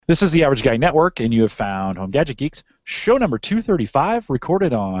This is the Average Guy Network, and you have found Home Gadget Geeks, show number 235,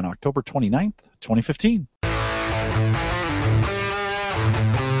 recorded on October 29th, 2015.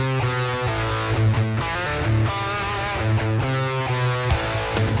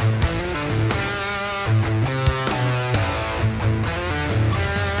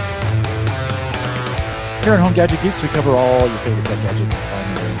 Here at Home Gadget Geeks, we cover all your favorite tech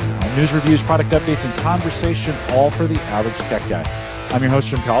gadgets, news reviews, product updates, and conversation, all for the average tech guy. I'm your host,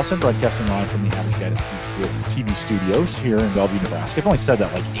 Jim Collison, broadcasting live from the Average Guy TV studios here in Bellevue, Nebraska. I've only said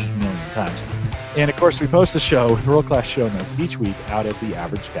that like 8 million times. And, of course, we post the show, world-class show notes, each week out at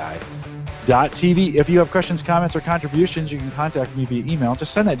theaverageguy.tv. If you have questions, comments, or contributions, you can contact me via email.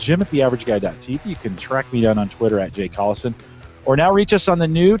 Just send that jim@theaverageguy.tv. You can track me down on Twitter at jcollison. Or now reach us on the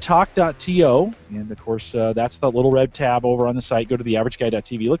new talk.to, and, of course, that's the little red tab over on the site. Go to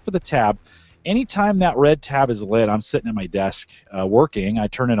theaverageguy.tv. Look for the tab. Anytime that red tab is lit, I'm sitting at my desk working. I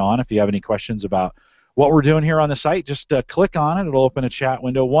turn it on. If you have any questions about what we're doing here on the site, just click on it. It'll open a chat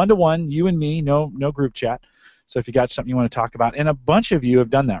window, one-to-one, you and me, no group chat. So if you got something you want to talk about, and a bunch of you have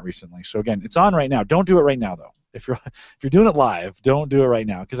done that recently. So, again, it's on right now. Don't do it right now, though. If you're doing it live, don't do it right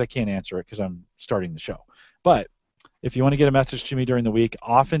now because I can't answer it because I'm starting the show. But if you want to get a message to me during the week,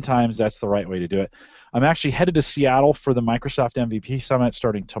 oftentimes that's the right way to do it. I'm actually headed to Seattle for the Microsoft MVP Summit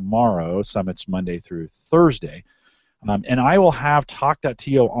starting tomorrow. Summit's Monday through Thursday. And I will have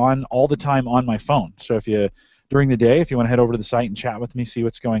talk.to on all the time on my phone. So during the day, if you want to head over to the site and chat with me, see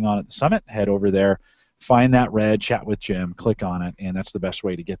what's going on at the summit, head over there, find that red, chat with Jim, click on it, and that's the best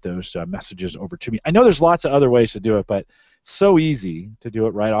way to get those messages over to me. I know there's lots of other ways to do it, but so easy to do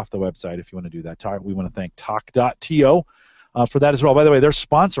it right off the website if you want to do that. We want to thank talk.to for that as well. By the way, they're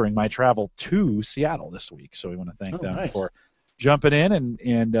sponsoring my travel to Seattle this week, so we want to thank them for jumping in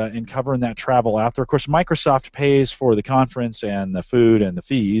and covering that travel after. Of course, Microsoft pays for the conference and the food and the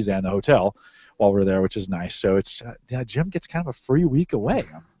fees and the hotel while we're there, which is nice. So it's Jim gets kind of a free week away.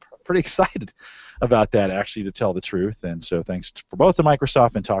 I'm pretty excited about that, actually, to tell the truth. And so thanks for both the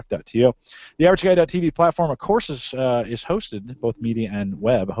Microsoft and talk.to. The AverageGuy.tv platform, of course, is hosted, both media and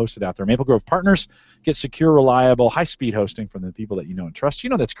web, hosted out there. Maple Grove Partners get secure, reliable, high-speed hosting from the people that you know and trust. You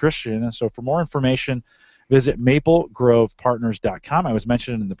know that's Christian. And so for more information, visit maplegrovepartners.com. I was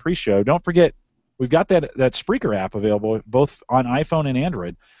mentioning in the pre-show. Don't forget, we've got that Spreaker app available both on iPhone and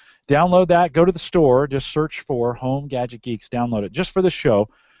Android. Download that. Go to the store. Just search for Home Gadget Geeks. Download it just for the show.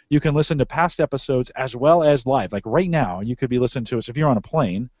 You can listen to past episodes as well as live. Like right now, you could be listening to us if you're on a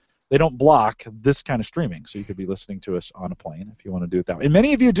plane. They don't block this kind of streaming, so you could be listening to us on a plane if you want to do it that way. And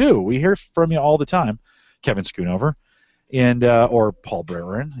many of you do. We hear from you all the time. Kevin Schoonover and or Paul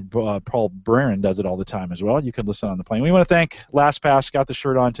Brerin. Paul Brerin does it all the time as well. You can listen on the plane. We want to thank LastPass. Got the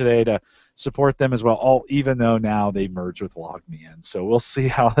shirt on today to support them as well, even though now they merge with LogMeIn. So we'll see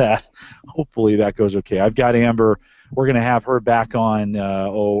how hopefully that goes okay. I've got Amber. We're going to have her back on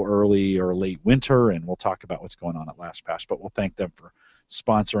early or late winter, and we'll talk about what's going on at LastPass. But we'll thank them for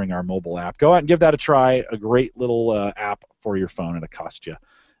sponsoring our mobile app. Go out and give that a try. A great little app for your phone. It'll cost you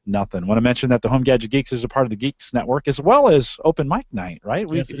nothing. I want to mention that the Home Gadget Geeks is a part of the Geeks Network as well as Open Mic Night, right?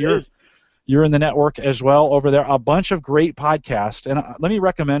 Yes, it is. You're in the network as well over there. A bunch of great podcasts. And let me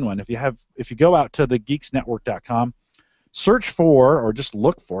recommend one. If you go out to thegeeksnetwork.com, search for, or just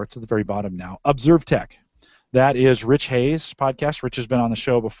look for, it's at the very bottom now, Observe Tech. That is Rich Hayes' podcast. Rich has been on the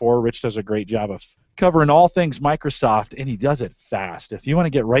show before. Rich does a great job of covering all things Microsoft, and he does it fast. If you want to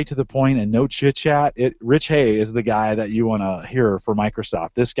get right to the point and no chit-chat, Rich Hayes is the guy that you want to hear for Microsoft.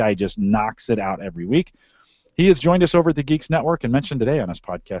 This guy just knocks it out every week. He has joined us over at the Geeks Network and mentioned today on his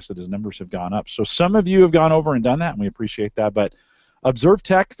podcast that his numbers have gone up. So some of you have gone over and done that, and we appreciate that. But Observe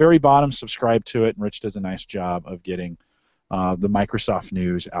Tech, very bottom, subscribe to it, and Rich does a nice job of getting the Microsoft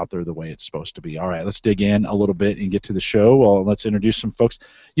news out there the way it's supposed to be. All right, let's dig in a little bit and get to the show. Well, let's introduce some folks.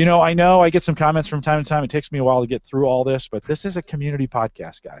 I know I get some comments from time to time. It takes me a while to get through all this, but this is a community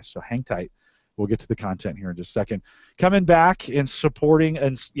podcast, guys, so hang tight. We'll get to the content here in just a second. Coming back and supporting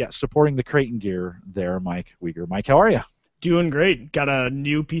the Creighton gear there, Mike Uyghur. Mike, how are you? Doing great. Got a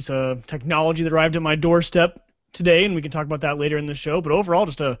new piece of technology that arrived at my doorstep today, and we can talk about that later in the show. But overall,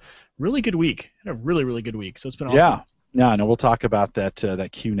 just a really good week. Had a really, really good week. So it's been awesome. Yeah. No, we'll talk about that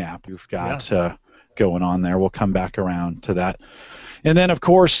QNAP we've got going on there. We'll come back around to that. And then, of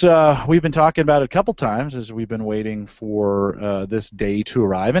course, we've been talking about it a couple times as we've been waiting for this day to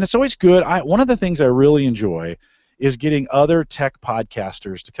arrive. And it's always good. One of the things I really enjoy is getting other tech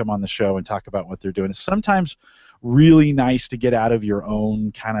podcasters to come on the show and talk about what they're doing. Sometimes really nice to get out of your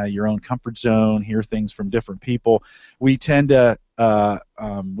own comfort zone, hear things from different people. We tend to get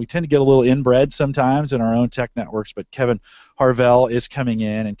a little inbred sometimes in our own tech networks, but Kevin Harvell is coming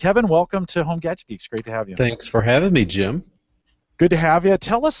in. And Kevin, welcome to Home Gadget Geeks. Great to have you. Thanks for having me, Jim. Good to have you.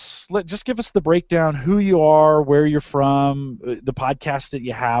 Just give us the breakdown, who you are, where you're from, the podcast that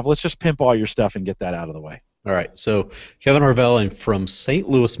you have. Let's just pimp all your stuff and get that out of the way. All right, so Kevin Harvell, I'm from St.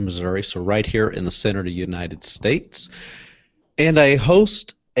 Louis, Missouri, so right here in the center of the United States. And I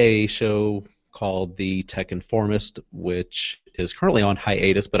host a show called the Tech Informist, which is currently on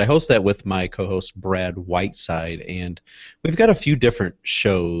hiatus, but I host that with my co-host Brad Whiteside, and we've got a few different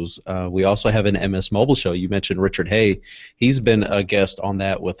shows. We also have an MS Mobile show. You mentioned Richard Hay. He's been a guest on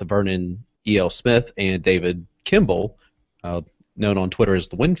that with Vernon E.L. Smith and David Kimball, known on Twitter as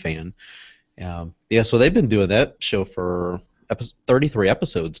the Win Fan. So they've been doing that show for 33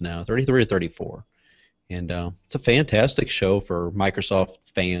 episodes now, 33 or 34. And it's a fantastic show for Microsoft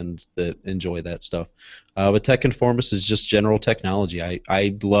fans that enjoy that stuff. But Tech Informist is just general technology.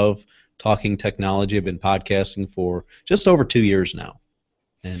 I love talking technology. I've been podcasting for just over 2 years now.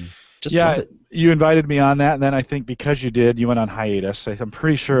 And just love it. You invited me on that, and then I think because you did, you went on hiatus. I'm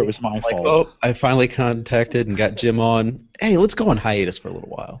pretty sure it was my fault. Oh, I finally contacted and got Jim on. Hey, let's go on hiatus for a little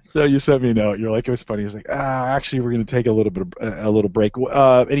while. So you sent me a note. You're like, it was funny. He was like, actually, we're going to take a little break.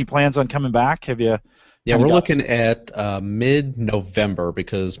 Any plans on coming back? Have you? Yeah, we're looking at mid-November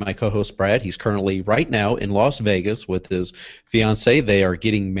because my co-host Brad, he's currently right now in Las Vegas with his fiancée. They are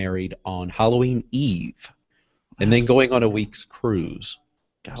getting married on Halloween Eve, and then going on a week's cruise.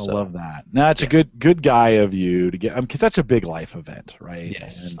 Gotta love that. Now, it's a good guy of you to get, because that's a big life event, right?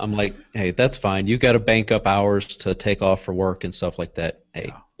 Yes. I'm like, hey, that's fine. You got to bank up hours to take off for work and stuff like that.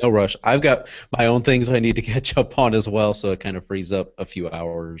 Hey, no rush. I've got my own things I need to catch up on as well, so it kind of frees up a few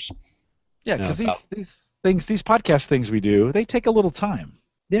hours. Yeah, because these podcast things we do, they take a little time.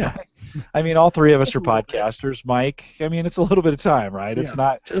 Yeah. I mean, all three of us are podcasters. Mike, I mean, it's a little bit of time, right? It's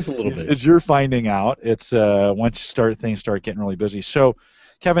not just a little bit. As you're finding out, it's once things start getting really busy. So,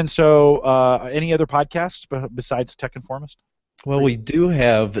 Kevin, any other podcasts besides Tech Informist? Well, we do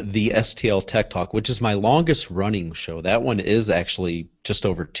have the STL Tech Talk, which is my longest running show. That one is actually just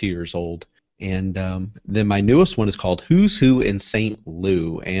over 2 years old. And then my newest one is called Who's Who in St.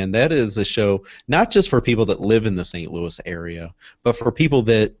 Louis, and that is a show not just for people that live in the St. Louis area, but for people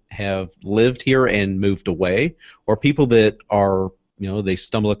that have lived here and moved away, or people that are, they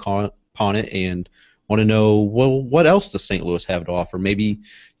stumble upon it and want to know, well, what else does St. Louis have to offer? Maybe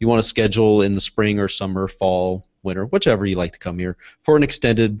you want to schedule in the spring or summer, fall, winter, whichever you like to come here for an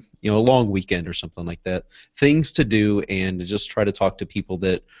extended, long weekend or something like that. Things to do, and just try to talk to people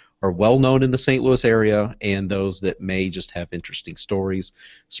that are well known in the St. Louis area and those that may just have interesting stories.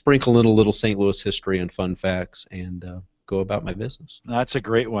 Sprinkle in a little St. Louis history and fun facts, and go about my business. That's a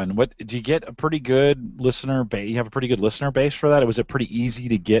great one. What do you get a pretty good listener base? You have a pretty good listener base for that? Was it pretty easy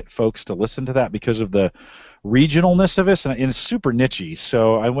to get folks to listen to that because of the regionalness of it? And it's super niche-y,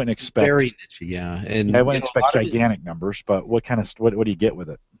 so I wouldn't expect very niche-y, yeah. And I wouldn't expect gigantic numbers, but what do you get with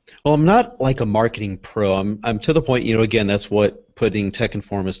it? Well, I'm not like a marketing pro. I'm to the point, again, that's what putting Tech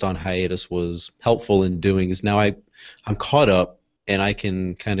Informist on hiatus was helpful in doing, is now I'm caught up and I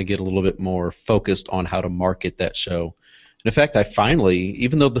can kind of get a little bit more focused on how to market that show. And in fact, I finally,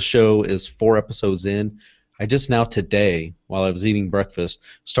 even though the show is 4 episodes in, I just now today, while I was eating breakfast,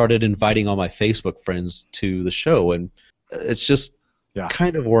 started inviting all my Facebook friends to the show, and it's just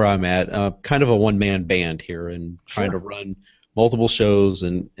kind of where I'm at, kind of a one-man band here, and trying to run multiple shows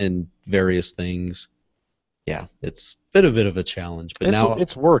and various things. Yeah, it's been a bit of a challenge, but now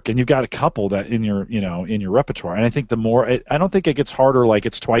it's work, and you've got a couple that in your repertoire. And I think the more I don't think it gets harder, like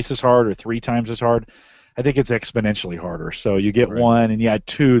it's twice as hard or 3 times as hard. I think it's exponentially harder. So you get one, and you add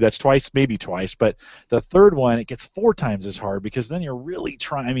 2, that's twice, maybe twice. But the third one, it gets 4 times as hard because then you're really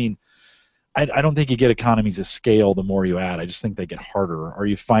trying. I mean, I don't think you get economies of scale the more you add. I just think they get harder. Are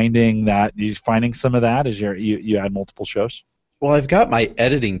you finding that? Are you finding some of that as you add multiple shows? Well, I've got my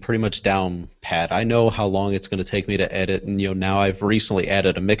editing pretty much down pat. I know how long it's going to take me to edit, and now I've recently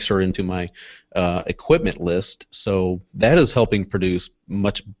added a mixer into my equipment list, so that is helping produce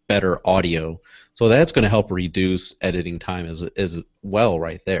much better audio. So that's going to help reduce editing time as well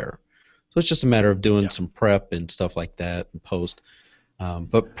right there. So it's just a matter of doing some prep and stuff like that and post.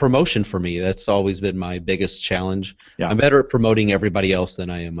 But promotion for me, that's always been my biggest challenge. Yeah. I'm better at promoting everybody else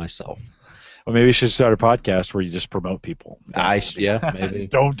than I am myself. Well, maybe you should start a podcast where you just promote people. Maybe.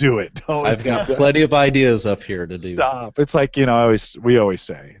 Don't do it. I've got plenty of ideas up here to do. Stop. It's like, we always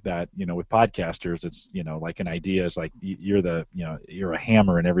say that, with podcasters, it's, like an idea is like you're a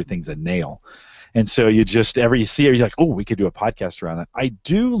hammer and everything's a nail. And so you see it, you're like, oh, we could do a podcast around that. I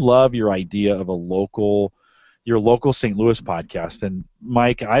do love your idea of your local St. Louis podcast. And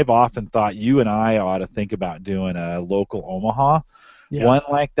Mike, I've often thought you and I ought to think about doing a local Omaha one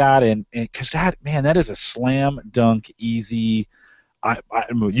like that, and because that is a slam dunk easy.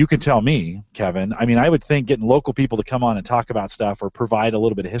 You can tell me, Kevin. I mean, I would think getting local people to come on and talk about stuff or provide a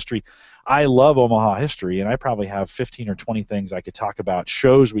little bit of history. I love Omaha history, and I probably have 15 or 20 things I could talk about,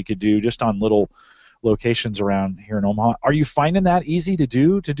 shows we could do just on little locations around here in Omaha. Are you finding that easy to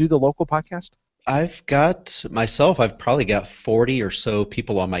do the local podcast? I've probably got 40 or so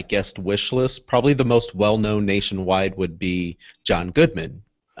people on my guest wish list. Probably the most well-known nationwide would be John Goodman,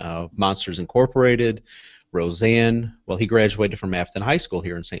 Monsters Incorporated, Roseanne. Well, he graduated from Afton High School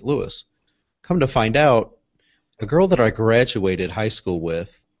here in St. Louis. Come to find out, a girl that I graduated high school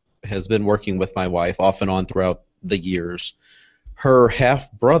with has been working with my wife off and on throughout the years. Her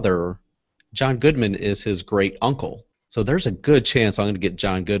half-brother, John Goodman, is his great-uncle. So there's a good chance I'm going to get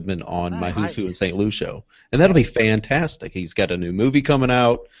John Goodman on my Who's Who in St. Louis show. And that'll be fantastic. He's got a new movie coming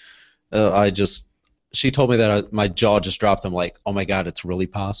out. She told me that my jaw just dropped. I'm like, oh my God, it's really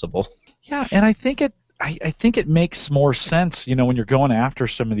possible. Yeah, and I think it makes more sense, when you're going after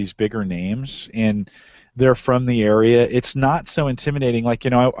some of these bigger names and they're from the area. It's not so intimidating. Like,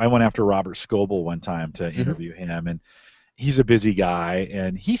 I went after Robert Scoble one time to interview him, and he's a busy guy,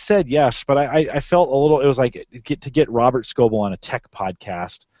 and he said yes, but I felt a little, it was like to get Robert Scoble on a tech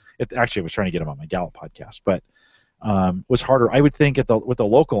podcast. Actually, I was trying to get him on my Gallup podcast, but was harder. I would think with the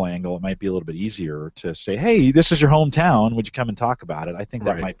local angle, it might be a little bit easier to say, hey, this is your hometown. Would you come and talk about it? I think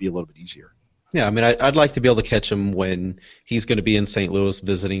that might be a little bit easier. Yeah, I mean, I'd like to be able to catch him when he's going to be in St. Louis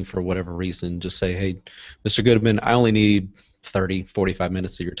visiting for whatever reason. Just say, hey, Mr. Goodman, I only need 30, 45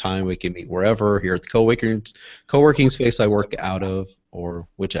 minutes of your time. We can meet wherever, here at the co-working space I work out of, or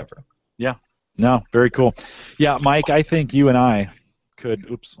whichever. Yeah. No, very cool. Yeah, Mike, I think you and I could,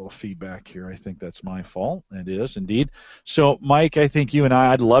 oops, a little feedback here. I think that's my fault. It is, indeed. So, Mike, I think you and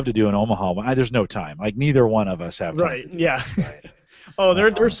I'd love to do an Omaha one. There's no time. Like, neither one of us have time. Right, yeah. Oh,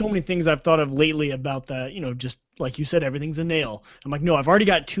 there's so many things I've thought of lately about that, just like you said, everything's a nail. I'm like, no, I've already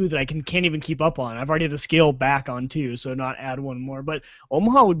got two that I can't even keep up on. I've already had to scale back on two, so not add one more. But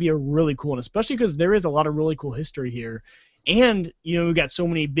Omaha would be a really cool one, especially because there is a lot of really cool history here. And, we've got so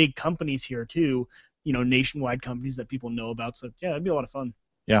many big companies here, too, nationwide companies that people know about. So, yeah, that'd be a lot of fun.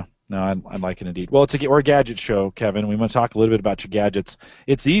 Yeah, no, I like it indeed. Well, we're a gadget show, Kevin. We want to talk a little bit about your gadgets.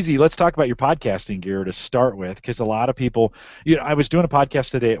 It's easy. Let's talk about your podcasting gear to start with, because a lot of people, I was doing a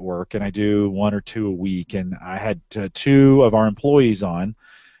podcast today at work, and I do 1 or 2 a week, and I had 2 of our employees on,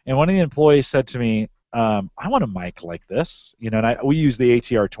 and one of the employees said to me, I want a mic like this, and we use the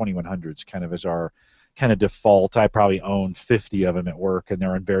ATR 2100s kind of as our kind of default. I probably own 50 of them at work, and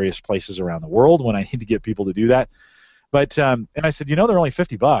they're in various places around the world when I need to get people to do that. But and I said, they're only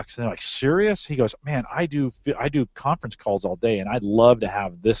 $50. And they're like, serious? He goes, man, I do conference calls all day, and I'd love to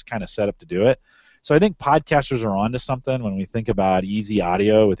have this kind of setup to do it. So I think podcasters are onto something when we think about easy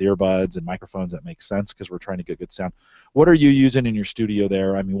audio with earbuds and microphones that make sense, because we're trying to get good sound. What are you using in your studio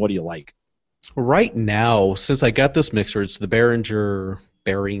there? I mean, what do you like? Right now, since I got this mixer, it's the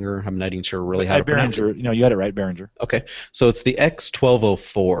Behringer. I'm not even sure really how to pronounce it. You had it right, Behringer. Okay, so it's the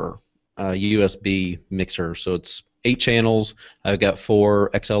X1204 USB mixer. So it's 8 channels. I've got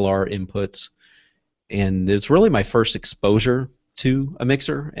 4 XLR inputs, and it's really my first exposure to a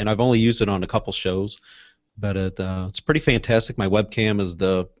mixer, and I've only used it on a couple shows, but it's pretty fantastic. My webcam is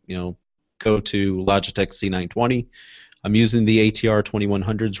the go-to Logitech C920. I'm using the ATR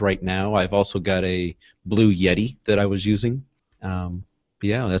 2100s right now. I've also got a Blue Yeti that I was using.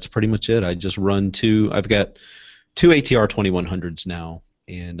 Yeah, that's pretty much it. I just run 2. I've got 2 ATR 2100s now.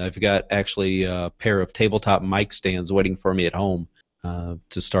 And I've got actually a pair of tabletop mic stands waiting for me at home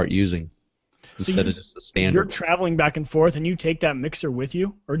to start using instead of just the standard. You're traveling back and forth, and you take that mixer with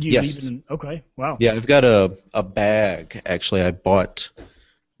you, or do you leave it in? Okay, wow. Yeah, I've got a bag. Actually, I bought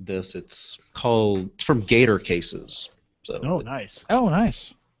this. It's from Gator Cases. So nice. Oh,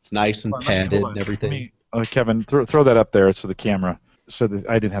 nice. It's nice and padded and everything. Kevin, throw that up there to the camera, so that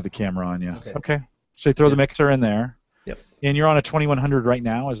I didn't have the camera on you. Okay. So you throw the mixer in there. Yep. And you're on a 2100 right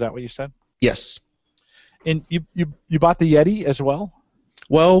now, is that what you said? Yes. And you bought the Yeti as well?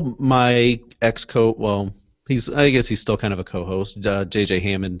 Well, my I guess he's still kind of a co-host, JJ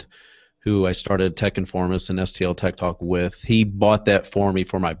Hammond, who I started Tech Informist and STL Tech Talk with. He bought that for me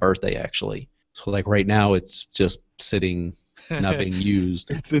for my birthday, actually. So like right now it's just sitting, not being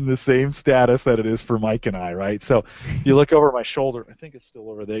used. It's in the same status that it is for Mike and I, right? So you look over my shoulder. I think it's still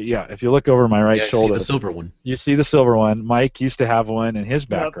over there. Yeah, if you look over my right shoulder. You see the silver one. You see the silver one. Mike used to have one in his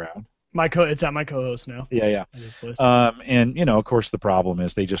background. It's at my co-host now. Yeah, At his place. and of course, the problem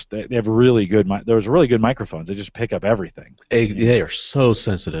is they have really good. There's really good microphones. They just pick up everything. They are so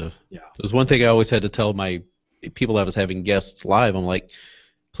sensitive. Yeah. There's one thing I always had to tell my people I was having guests live. I'm like,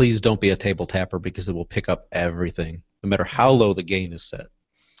 please don't be a table tapper because it will pick up everything, no matter how low the gain is set.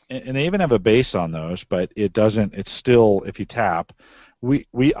 And they even have a bass on those, but it doesn't. It's still, if you tap,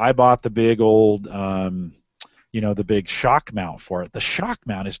 I bought the big old, the big shock mount for it. The shock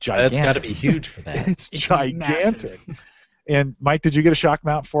mount is gigantic. It's got to be huge for that. It's gigantic. Massive. And Mike, did you get a shock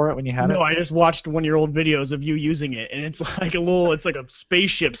mount for it when you had it? No, I just watched one of your old videos of you using it, and it's like a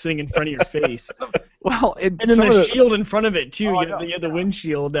spaceship sitting in front of your face. Well, and then the shield in front of it too. Oh, you had the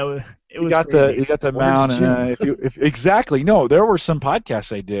windshield. You got the mount. Exactly. No, there were some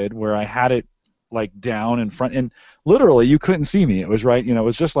podcasts I did where I had it like down in front, and literally you couldn't see me. It was right. It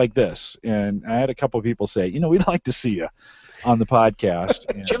was just like this. And I had a couple of people say, we'd like to see you on the podcast.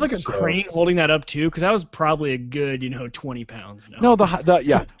 Do you have like a crane holding that up too? Because that was probably a good 20 pounds. No, the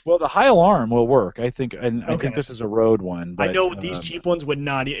high alarm will work. I think, and I think this is a Rode one. But, I know these cheap ones would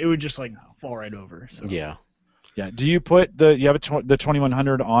not. It would just fall right over. So. Yeah. Yeah. Do you put the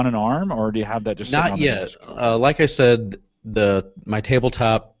 2100 on an arm, or do you have that just not yet? Like I said, my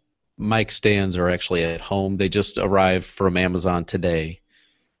tabletop mic stands are actually at home. They just arrived from Amazon today,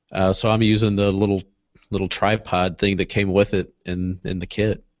 so I'm using the little tripod thing that came with it in the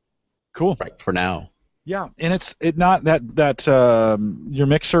kit. Cool. Right for now. Yeah, and it's not that your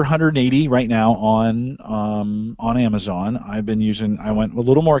mixer 180 right now on Amazon. I went a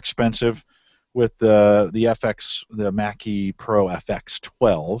little more expensive with the FX, the Mackie Pro FX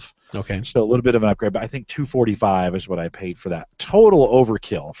 12. Okay. So a little bit of an upgrade, but I think $245 is what I paid for that. Total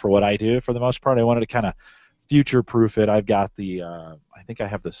overkill for what I do. For the most part, I wanted to kind of future-proof it. I've got I think I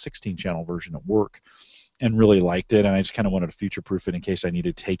have the 16-channel version at work, and really liked it, and I just kind of wanted to future-proof it in case I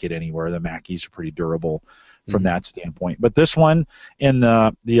needed to take it anywhere. The Mackies are pretty durable from that standpoint. But this one and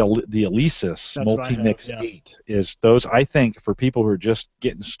the Alesis Multi-Mix 8 is those, I think, for people who are just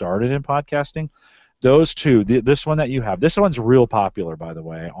getting started in podcasting, those two, this one that you have, this one's real popular, by the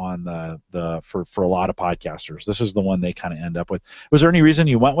way, on for a lot of podcasters. This is the one they kind of end up with. Was there any reason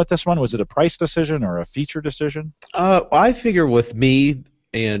you went with this one? Was it a price decision or a feature decision? I figure with me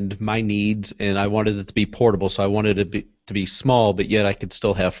and my needs, and I wanted it to be portable, so I wanted it to be small, but yet I could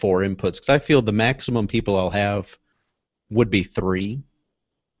still have 4 inputs, because I feel the maximum people I'll have would be 3,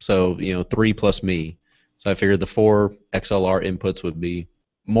 so 3 plus me. So I figured the 4 XLR inputs would be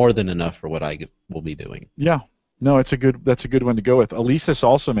more than enough for what I will be doing. Yeah. No, that's a good one to go with. Alesis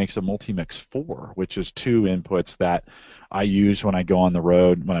also makes a Multi-Mix 4, which is 2 inputs that I use when I go on the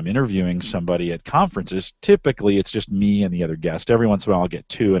road when I'm interviewing somebody at conferences. Typically, it's just me and the other guest. Every once in a while, I'll get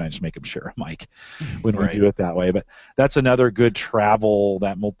 2, and I just make them share a mic when we do it that way. But that's another good travel,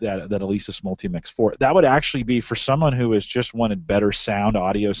 that Alesis Multi-Mix 4. That would actually be for someone who has just wanted better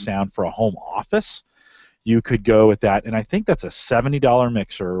audio sound for a home office. You could go with that, and I think that's a $70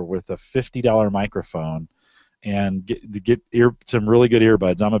 mixer with a $50 microphone. And get some really good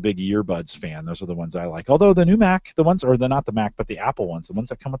earbuds. I'm a big earbuds fan. Those are the ones I like. Although the new Mac, not the Mac, but the Apple ones, the ones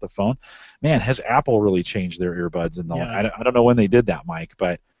that come with the phone, man, has Apple really changed their earbuds? I don't know when they did that, Mike,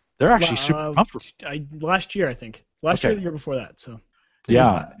 but they're actually super comfortable. Last year, I think. Last year or the year before that. So.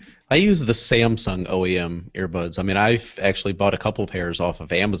 Yeah. I use the Samsung OEM earbuds. I mean, I've actually bought a couple pairs off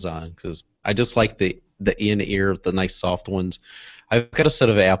of Amazon because I just like the in-ear, the nice soft ones. I've got a set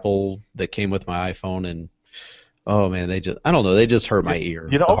of Apple that came with my iPhone, and oh man, they just hurt my ear.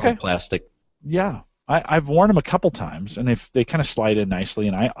 Okay. Plastic. Yeah, I've worn them a couple times, and they kind of slide in nicely,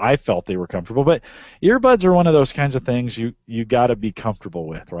 and I felt they were comfortable. But earbuds are one of those kinds of things you got to be comfortable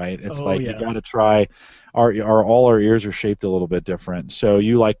with, right? It's you got to try. All our ears are shaped a little bit different. So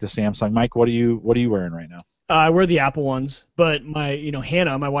you like the Samsung, Mike? What are you wearing right now? I wear the Apple ones, but my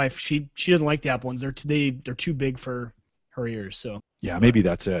Hannah, my wife, she doesn't like the Apple ones. They're too big for her ears. So yeah, maybe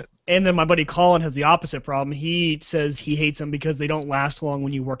that's it. And then my buddy Colin has the opposite problem. He says he hates them because they don't last long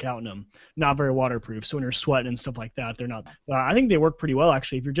when you work out in them. Not very waterproof. So when you're sweating and stuff like that, they're not. I think they work pretty well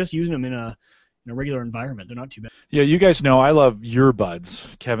actually. If you're just using them in a regular environment, they're not too bad. Yeah, you guys know I love earbuds.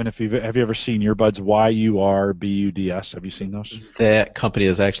 Kevin, have you ever seen earbuds? YURBUDS. Have you seen those? That company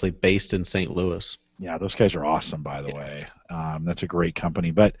is actually based in St. Louis. Yeah, those guys are awesome, by the way. That's a great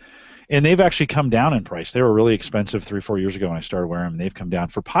company, and they've actually come down in price. They were really expensive 3-4 years ago when I started wearing them. They've come down.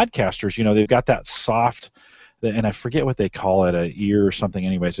 For podcasters, they've got that soft, and I forget what they call it, an ear or something.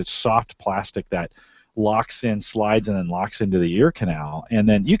 Anyways, it's soft plastic that locks in, slides, and then locks into the ear canal. And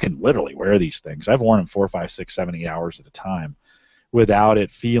then you can literally wear these things. I've worn them 4, 5, 6, 7, 8 hours at a time without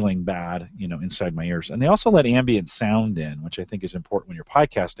it feeling bad, inside my ears. And they also let ambient sound in, which I think is important when you're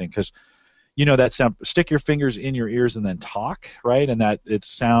podcasting, because that sound, stick your fingers in your ears and then talk, right? And that it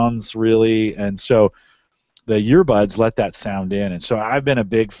sounds really, and so the earbuds let that sound in. And so I've been a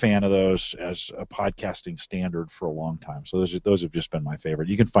big fan of those as a podcasting standard for a long time. So those have just been my favorite.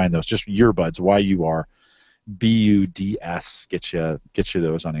 You can find those, just earbuds, YURBUDS, get you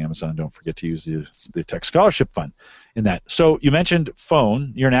those on Amazon. Don't forget to use the Tech Scholarship Fund in that. So you mentioned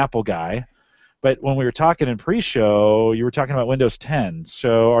phone. You're an Apple guy. But when we were talking in pre-show, you were talking about Windows 10.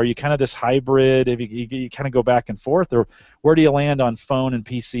 So are you kind of this hybrid? If you kind of go back and forth, or where do you land on phone and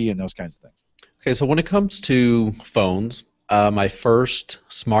PC and those kinds of things? Okay, so when it comes to phones, my first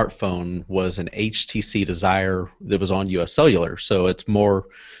smartphone was an HTC Desire that was on US Cellular. So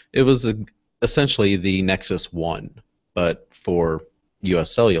it was essentially the Nexus 1, but for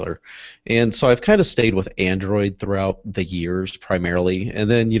US Cellular. And so I've kind of stayed with Android throughout the years primarily. And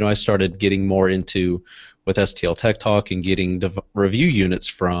then, I started getting more into with STL Tech Talk and getting review units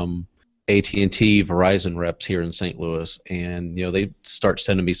from AT&T, Verizon reps here in St. Louis. And, they start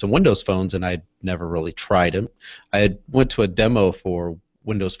sending me some Windows phones, and I'd never really tried them. I went to a demo for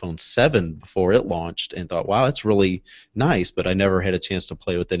Windows Phone 7 before it launched and thought, wow, it's really nice, but I never had a chance to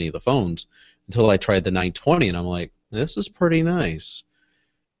play with any of the phones until I tried the 920, and I'm like, this is pretty nice.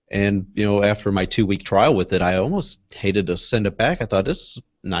 And, after my 2-week trial with it, I almost hated to send it back. I thought, this is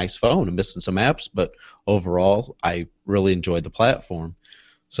a nice phone. I'm missing some apps, but overall, I really enjoyed the platform.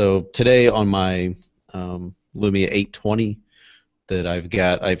 So today on my Lumia 820 that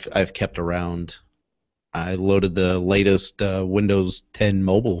I've kept around, I loaded the latest Windows 10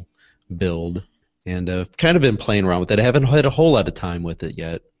 mobile build, and I've kind of been playing around with it. I haven't had a whole lot of time with it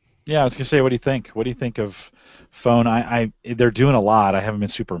yet. Yeah, I was going to say, what do you think? What do you think of phone? They're doing a lot. I haven't been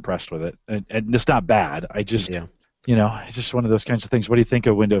super impressed with it, and it's not bad. I just, it's just one of those kinds of things. What do you think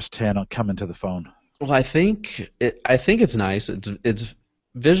of Windows 10 coming to the phone? Well, I think it's nice. It's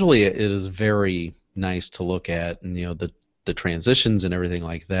visually it is very nice to look at, and the transitions and everything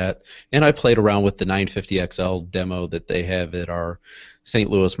like that. And I played around with the 950 XL demo that they have at our St.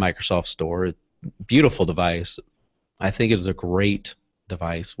 Louis Microsoft store. Beautiful device. I think it is a great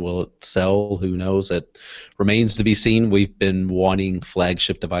device. Will it sell? Who knows? It remains to be seen. We've been wanting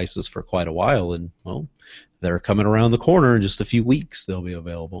flagship devices for quite a while, and well, they're coming around the corner in just a few weeks. They'll be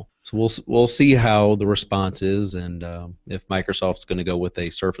available. So we'll see how the response is, and if Microsoft's going to go with a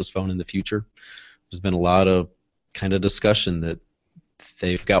Surface phone in the future. There's been a lot of kind of discussion that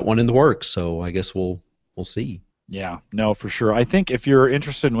they've got one in the works, so I guess we'll see. Yeah, no, for sure. I think if you're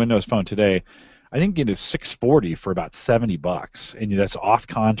interested in Windows Phone today, I think it is $640 for about $70, and that's off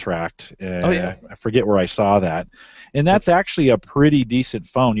contract. I forget where I saw that, and that's actually a pretty decent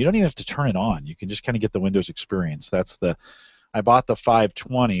phone. You don't even have to turn it on. You can just kind of get the Windows experience. I bought the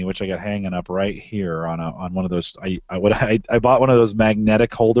 520, which I got hanging up right here on one of those. I bought one of those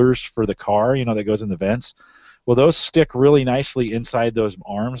magnetic holders for the car, that goes in the vents. Well, those stick really nicely inside those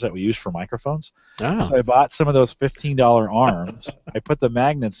arms that we use for microphones. Oh. So I bought some of those $15 arms. I put the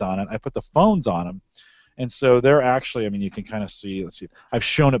magnets on it. I put the phones on them. And so they're actually, you can kind of see, let's see, I've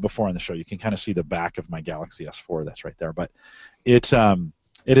shown it before on the show. You can kind of see the back of my Galaxy S4 that's right there. But it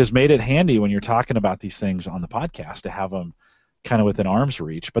has made it handy when you're talking about these things on the podcast to have them kind of within arm's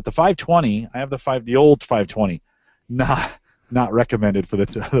reach. But the 520, I have the old 520, not recommended for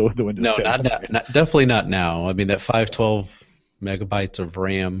the Windows 10. No, definitely not now. That 512 megabytes of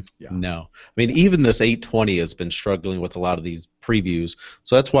RAM, no. Even this 820 has been struggling with a lot of these previews,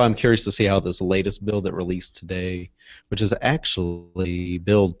 so that's why I'm curious to see how this latest build that released today, which is actually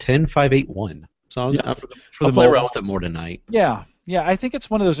build 10581. So I'll play around with it more tonight. Yeah, I think it's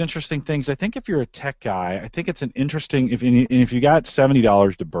one of those interesting things. I think if you're a tech guy, I think it's an interesting, if you got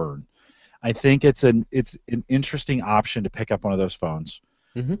 $70 to burn, I think it's an interesting option to pick up one of those phones.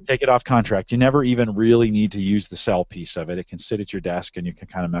 Mm-hmm. Take it off contract. You never even really need to use the cell piece of it. It can sit at your desk and you can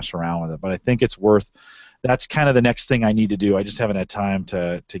kind of mess around with it. But I think it's that's kind of the next thing I need to do. I just haven't had time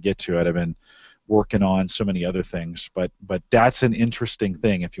to get to it. I've been working on so many other things. But that's an interesting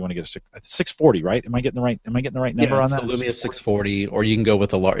thing if you want to get a 640, right? Am I getting the right number on that? Yeah, it's the Lumia 640, or you can go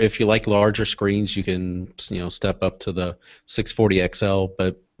with if you like larger screens, you can step up to the 640 XL,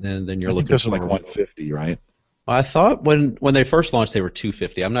 but then you're looking those are like 150, right? I thought when they first launched they were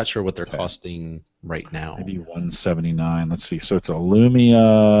 250. I'm not sure what they're costing right now. Maybe 179. Let's see. So it's a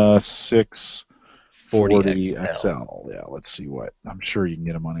Lumia 640 XL. Yeah, let's see what. I'm sure you can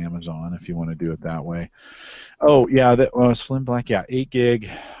get them on Amazon if you want to do it that way. Oh, yeah, slim black. Yeah, 8 gig,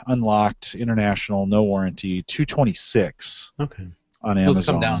 unlocked, international, no warranty, 226. Okay. On Amazon. Those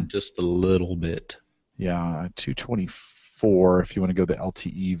come down just a little bit. Yeah, 224. 4 if you want to go the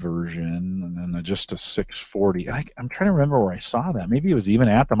LTE version, and then just a 640. I'm trying to remember where I saw that. Maybe it was even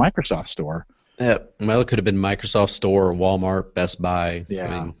at the Microsoft store. Yeah, well, it could have been Microsoft Store, Walmart, Best Buy. Yeah.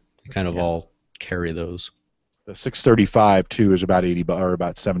 I mean, they kind of all carry those. The 635 too is about or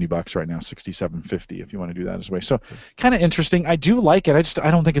about $70 right now, 67.50 if you want to do that as well. So kind of interesting. I do like it. I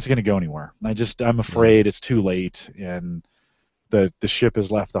don't think it's going to go anywhere. I'm afraid it's too late, and the ship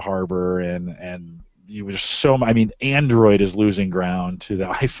has left the harbor, and you were so. I mean, Android is losing ground to the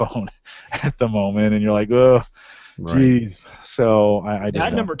iPhone at the moment, and you're like, oh, geez. So I just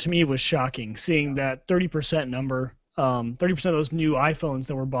that number to me was shocking. Seeing that 30% number. 30% of those new iPhones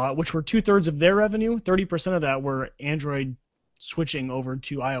that were bought, which were 2/3 of their revenue, 30% of that were Android switching over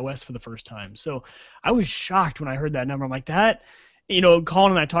to iOS for the first time. So I was shocked when I heard that number. I'm like, that,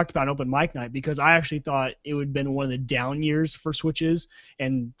 Colin and I talked about open mic night because I actually thought it would have been one of the down years for switches,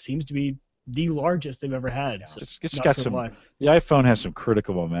 and seems to be the largest they've ever had. Yeah, so it's got some. The iPhone has some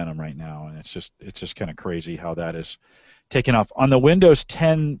critical momentum right now, and it's just kind of crazy how that is taken off. On the Windows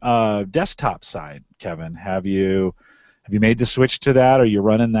 10 desktop side, Kevin, have you made the switch to that? Are you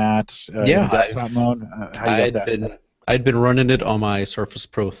running that in desktop mode? I'd been running it on my Surface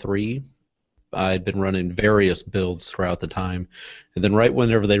Pro 3. I'd been running various builds throughout the time, and then right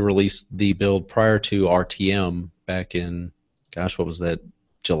whenever they released the build prior to RTM back in, gosh, what was that?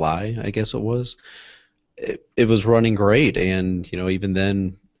 July, I guess it was. It was running great, and even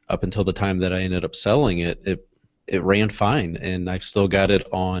then, up until the time that I ended up selling it ran fine, and I've still got it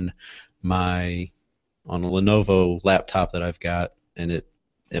on a Lenovo laptop that I've got, and it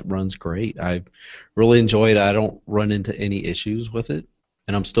runs great. I really enjoy it. I don't run into any issues with it,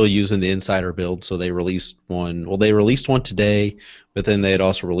 and I'm still using the Insider build. So they released one. Well, they released one today, but then they had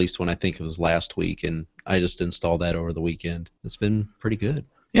also released one. I think it was last week, and I just installed that over the weekend. It's been pretty good.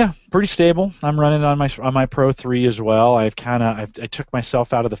 Yeah, pretty stable. I'm running on my Pro 3 as well. I took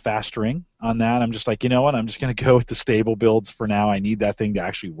myself out of the fast ring on that. I'm just like, you know what? I'm just going to go with the stable builds for now. I need that thing to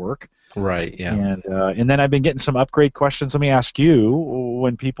actually work. Right. Yeah. And then I've been getting some upgrade questions. Let me ask you: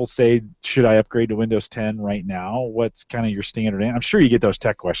 when people say, "Should I upgrade to Windows 10 right now?" What's kind of your standard? I'm sure you get those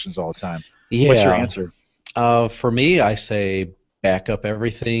tech questions all the time. Yeah. What's your answer? For me, I say back up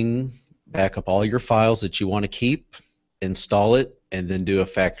everything, back up all your files that you want to keep, install it, and then do a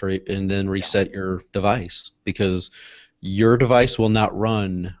factory, and then reset your device, because your device will not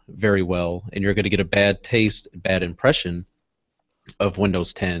run very well, and you're going to get a bad taste, bad impression of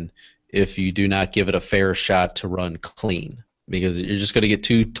Windows 10 if you do not give it a fair shot to run clean, because you're just going to get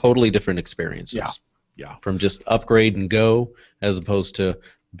two totally different experiences. Yeah. From just upgrade and go, as opposed to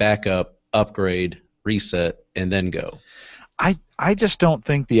back up, upgrade, reset, and then go. I just don't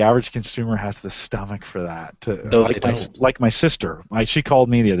think the average consumer has the stomach for that. Like my sister, she called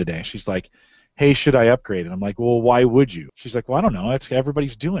me the other day. She's like, "Hey, should I upgrade?" And I'm like, "Well, why would you?" She's like, "Well, I don't know.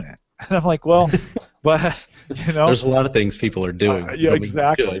 Everybody's doing it." And I'm like, "Well, but there's a lot of things people are doing." Yeah,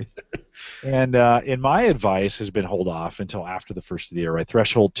 exactly. And my advice has been hold off until after the first of the year. Right,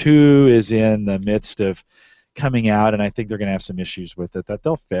 Threshold 2 is in the midst of coming out, and I think they're going to have some issues with it that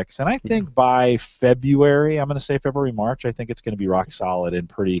they'll fix. And I think by February, I'm going to say February, March, I think it's going to be rock solid and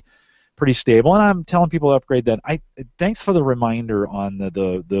pretty stable. And I'm telling people to upgrade that. Thanks for the reminder on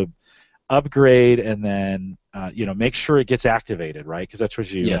the upgrade, and then make sure it gets activated, right? Because that's what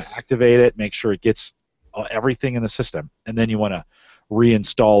you activate it, make sure it gets everything in the system, and then you want to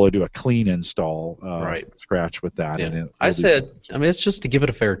reinstall or do a clean install from scratch with that. Yeah. And it's just to give it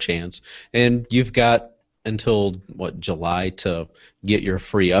a fair chance, and you've got until July to get your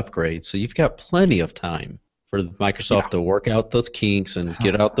free upgrade, so you've got plenty of time for Microsoft to work out those kinks and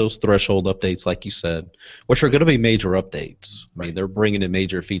get out those threshold updates, like you said, which are going to be major updates. I mean, they're bringing in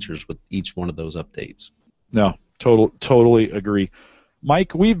major features with each one of those updates. No, totally agree.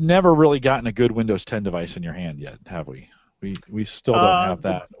 Mike, we've never really gotten a good Windows 10 device in your hand yet, have we? We still don't have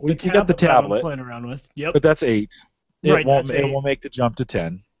that. We got the tablet, I'm playing around with. Yep. But that's 8. Right, It won't make the jump to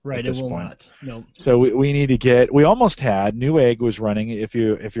 10. Right, it will not. No. So we need to get. We almost had Newegg was running. If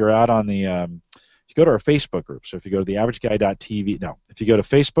you're out on the, if you go to our Facebook group. So if you go to theaverageguy.tv, if you go to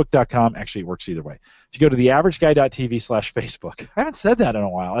facebook.com, actually it works either way. If you go to theaverageguy.tv/Facebook, I haven't said that in a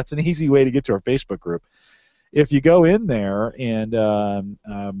while. That's an easy way to get to our Facebook group. If you go in there, and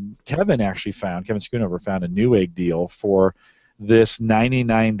Kevin Schoonover found a Newegg deal for this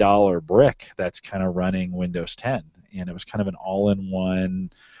 $99 brick that's kind of running Windows 10, and it was kind of an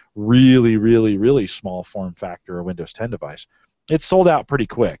all-in-one, really, really, really small form factor Windows 10 device. It sold out pretty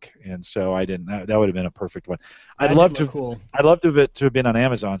quick, and so I didn't. That would have been a perfect one. I'd love to have been on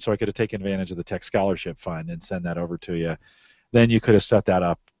Amazon, so I could have taken advantage of the Tech Scholarship Fund and send that over to you. Then you could have set that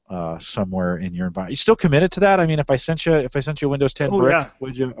up somewhere in your environment. You still committed to that? I mean, if I sent you a Windows 10 brick, yeah.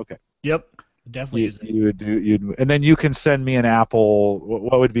 would you? Okay. Yep. Definitely use it. You would do, and then you can send me an Apple.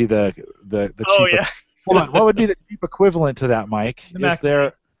 What would be the Oh cheap? yeah. Hold on. What would be the cheap equivalent to that, Mike? The Is Mac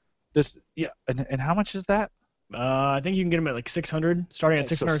there just and how much is that? I think you can get them at like 600, starting at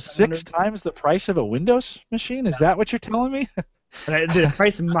 600. So 6 times the price of a Windows machine? Is that what you're telling me? The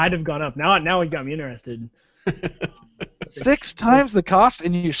price might have gone up. Now it got me interested. 6 times the cost,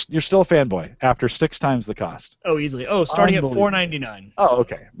 and you're still a fanboy after 6 times the cost. Oh, easily. Oh, starting at $499. Oh,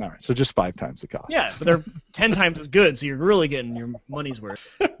 okay. All right. So just 5 times the cost. Yeah, but they're 10 times as good, so you're really getting your money's worth.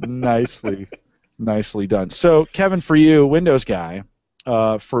 Nicely done. So, Kevin, for you, Windows guy,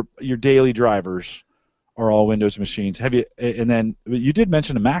 for your daily drivers are all Windows machines. Have you? And then you did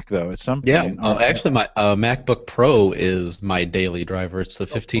mention a Mac though at some point. Yeah, actually, my MacBook Pro is my daily driver. It's the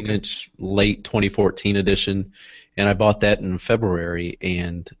 15-inch late 2014 edition, and I bought that in February.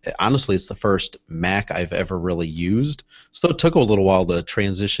 And honestly, it's the first Mac I've ever really used. So it took a little while to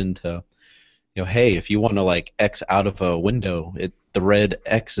transition to, hey, if you want to like X out of a window, the red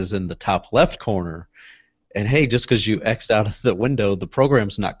X is in the top left corner. And hey, just because you X'd out of the window, the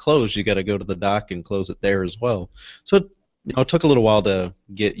program's not closed. You got to go to the dock and close it there as well. So it took a little while to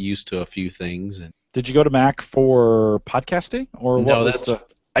get used to a few things. And did you go to Mac for podcasting, or what no, was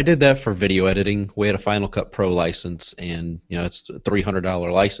I did that for video editing. We had a Final Cut Pro license, and it's a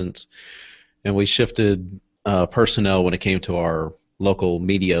 $300 license. And we shifted personnel when it came to our local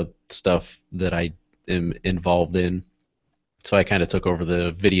media stuff that I am involved in. So I kind of took over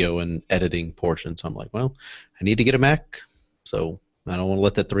the video and editing portion. So I'm like, well, I need to get a Mac, so I don't want to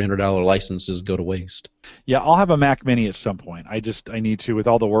let that $300 license just go to waste. Yeah, I'll have a Mac Mini at some point. I need to, with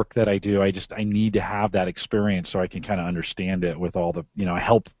all the work that I do, I need to have that experience so I can kind of understand it with all the, I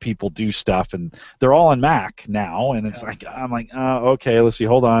help people do stuff, and they're all on Mac now, and it's like, I'm like, okay, let's see,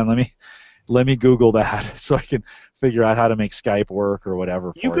 hold on, let me Google that so I can figure out how to make Skype work or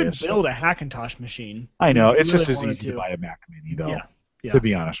whatever. You could build a Hackintosh machine. I know, it's just as easy to buy a Mac Mini, though. Yeah. To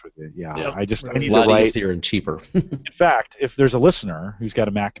be honest with you, I need a lot to write. easier and cheaper. In fact, if there's a listener who's got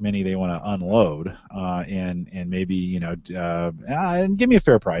a Mac Mini they want to unload, and maybe and give me a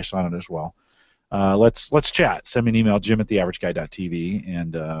fair price on it as well. Let's chat. Send me an email, jim@theaverageguy.tv,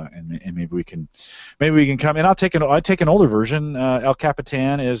 and maybe we can come. And I'd take an older version. El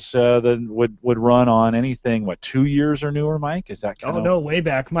Capitan would run on anything 2 years or newer. Mike, is that kind of? Oh no, way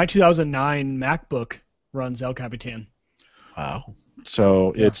back. My 2009 MacBook runs El Capitan. Wow.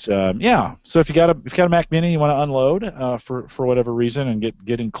 So it's So if you got a Mac Mini you want to unload for whatever reason and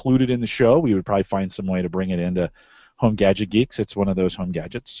get included in the show, we would probably find some way to bring it into Home Gadget Geeks. It's one of those home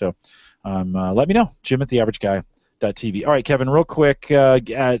gadgets. So let me know, jim@theaverageguy.tv. All right, Kevin, real quick,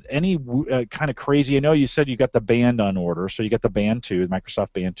 any kind of crazy? I know you said you got the Band on order, so you got the Band 2, the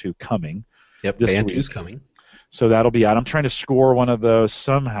Microsoft Band 2 coming. Yep, Band 2's coming. So that'll be out. I'm trying to score one of those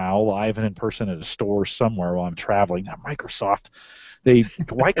somehow live and in person at a store somewhere while I'm traveling. Not Microsoft.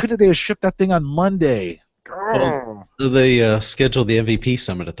 Why couldn't they have shipped that thing on Monday? Well, they scheduled the MVP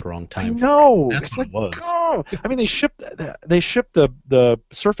summit at the wrong time. I know. That's what it was. I mean, they shipped the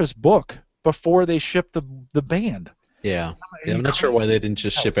Surface Book before they shipped the Band. Yeah. I'm not sure why they didn't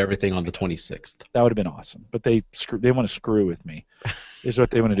just ship everything on the 26th. That would have been awesome, but they want to screw with me, is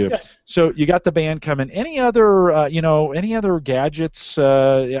what they want to do. So you got the Band coming. Any other gadgets,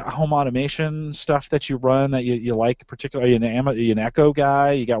 home automation stuff that you run that you like, particularly? Are you an Echo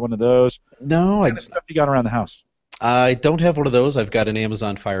guy? You got one of those? No, what kind of stuff you got around the house? I don't have one of those. I've got an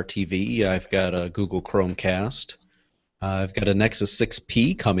Amazon Fire TV. I've got a Google Chromecast. I've got a Nexus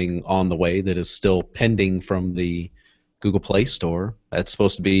 6P coming on the way that is still pending from the Google Play Store. That's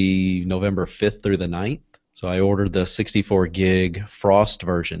supposed to be November 5th through the 9th. So I ordered the 64 gig Frost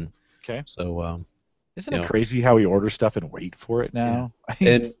version. Okay. So isn't it crazy how we order stuff and wait for it now?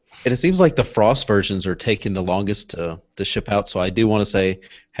 Yeah. And it seems like the Frost versions are taking the longest to ship out. So I do want to say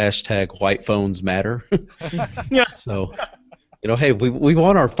 #white phones matter. Yeah. So hey, we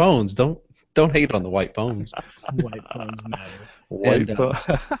want our phones. Don't hate on the white phones. White phones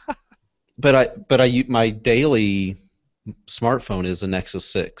matter. But my daily smartphone is a Nexus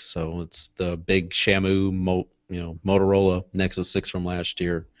 6, so it's the big Shamu Motorola Nexus 6 from last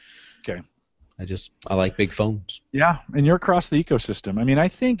year. Okay. I like big phones. Yeah, and you're across the ecosystem. I mean, I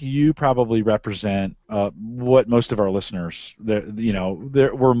think you probably represent what most of our listeners,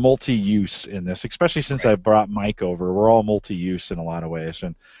 we're multi-use in this, especially since I brought Mike over. We're all multi-use in a lot of ways,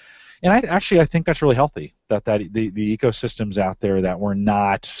 and And I think that's really healthy. That the ecosystems out there that we're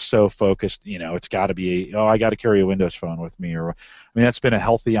not so focused. It's got to be I got to carry a Windows phone with me, or that's been a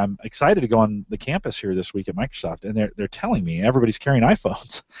healthy. I'm excited to go on the campus here this week at Microsoft, and they're telling me everybody's carrying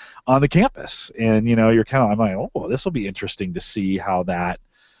iPhones on the campus, and you're kind of I'm like, oh, this will be interesting to see how that.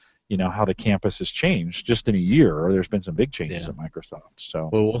 How the campus has changed just in a year. There's been some big changes at Microsoft. So,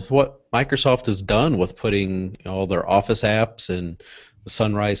 well, with what Microsoft has done with putting all their Office apps and the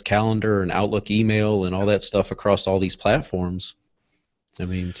Sunrise Calendar and Outlook email and all that stuff across all these platforms, I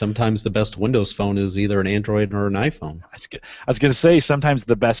mean, sometimes the best Windows phone is either an Android or an iPhone. I was going to say sometimes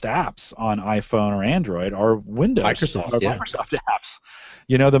the best apps on iPhone or Android are Windows Microsoft apps.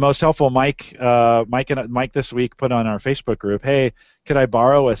 The most helpful Mike this week put on our Facebook group, hey, could I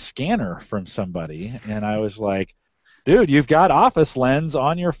borrow a scanner from somebody? And I was like, dude, you've got Office Lens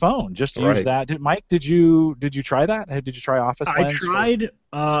on your phone. Just use that. Mike, did you try that? Did you try Office Lens? I tried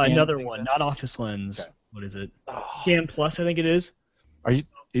another one, not Office Lens. Okay. What is it? Scan Plus, I think it is. Are you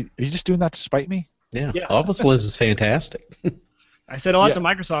just doing that to spite me? Yeah. Office Lens is fantastic. I said, oh, that's a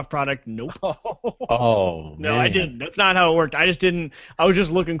Microsoft product. Nope. Oh, no, man. I didn't. That's not how it worked. I just didn't. I was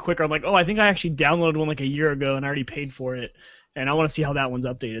just looking quicker. I'm like, oh, I think I actually downloaded one like a year ago, and I already paid for it, and I want to see how that one's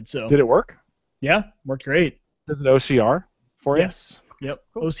updated. So. Did it work? Yeah, worked great. Does it OCR for you? Yes. Yep.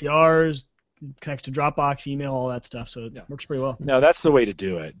 Cool. OCRs, connects to Dropbox, email, all that stuff. So it works pretty well. No, that's the way to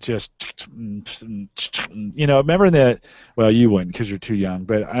do it. Just, remember well, you wouldn't because you're too young,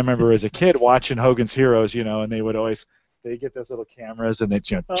 but I remember as a kid watching Hogan's Heroes, and they would always. They get those little cameras and they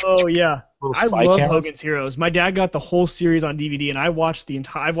Oh yeah, I love cameras. Hogan's Heroes. My dad got the whole series on DVD, and I've watched the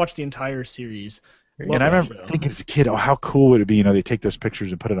entire series. And I remember thinking as a kid, oh, how cool would it be? They take those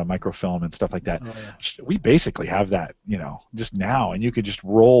pictures and put it on microfilm and stuff like that. Oh, yeah. We basically have that, just now, and you could just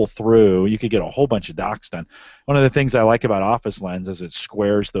roll through. You could get a whole bunch of docs done. One of the things I like about Office Lens is it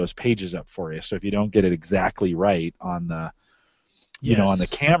squares those pages up for you. So if you don't get it exactly right on the on the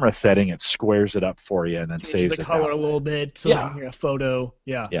camera setting, it squares it up for you and then saves the color a little bit so you can get a photo.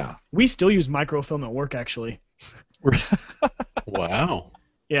 Yeah. Yeah. We still use microfilm at work, actually. Wow.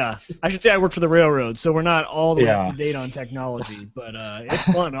 Yeah. I should say I work for the railroad, so we're not all the way up to date on technology, but it's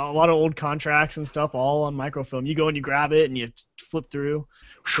fun. A lot of old contracts and stuff all on microfilm. You go and you grab it and you flip through.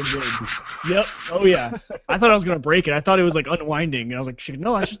 Yep. Oh, yeah. I thought I was going to break it. I thought it was like unwinding. And I was like,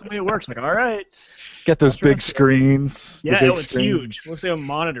 no, that's just the way it works. I'm like, all right. Get those big screens. Yeah, it was huge. It looks like a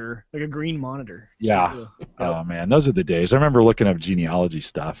monitor, like a green monitor. Yeah. Oh, man. Those are the days. I remember looking up genealogy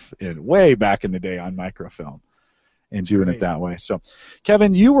stuff way back in the day on microfilm and doing it that way. So,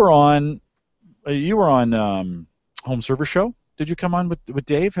 Kevin, you were on Home Server Show. Did you come on with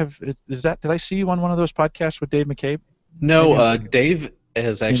Dave? Did I see you on one of those podcasts with Dave McCabe? No, Dave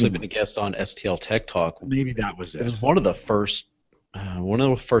has actually been a guest on STL Tech Talk. Maybe that was it. It was one of the first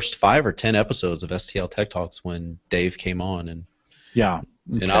 5 or 10 episodes of STL Tech Talks when Dave came on, and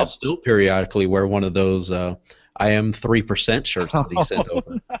and I'll still periodically wear one of those I am 3% shirts that he sent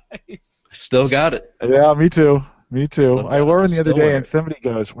over. Nice. I still got it. Yeah, me too. I wore one the other day, and somebody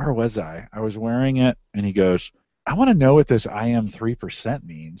goes, "Where was I?" I was wearing it, and he goes, "I want to know what this I am 3%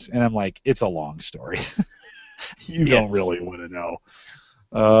 means," and I'm like, "It's a long story." You don't really want to know.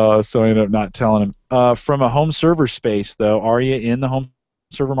 So I ended up not telling him. From a home server space, though, are you in the home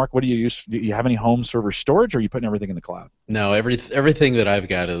server market? What do you use? Do you have any home server storage, or are you putting everything in the cloud? No, everything that I've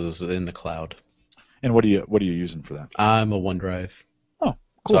got is in the cloud. And what are you using for that? I'm a OneDrive. Oh,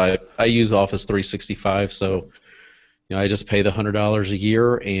 cool. So I use Office 365, so I just pay the $100 a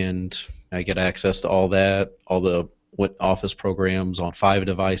year, and I get access to all that, all the Office programs on 5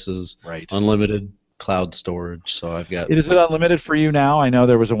 devices, unlimited cloud storage. So I've got. Is it unlimited for you now? I know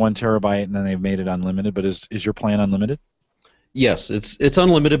there was a 1 terabyte, and then they've made it unlimited. But is your plan unlimited? Yes, it's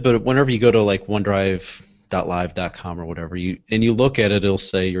unlimited. But whenever you go to like OneDrive.live.com or whatever, you look at it, it'll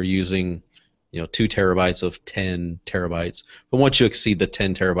say you're using 2 terabytes of 10 terabytes. But once you exceed the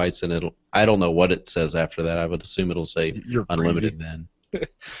 10 terabytes, then I don't know what it says after that. I would assume it'll say you're unlimited crazy. Then.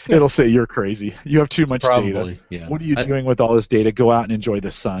 It'll say you're crazy. You have too much Probably, data. Yeah. What are you doing with all this data? Go out and enjoy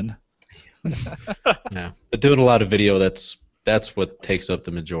the sun. Yeah, but doing a lot of video, that's what takes up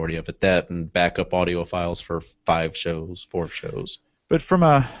the majority of it. That and backup audio files for 5 shows, 4 shows. But from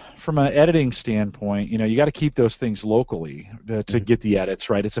an editing standpoint, you got to keep those things locally to get the edits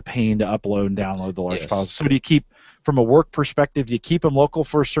right. It's a pain to upload and download the large files. So do you keep, from a work perspective, do you keep them local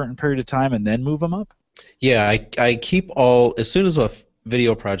for a certain period of time and then move them up? Yeah, I keep all, as soon as a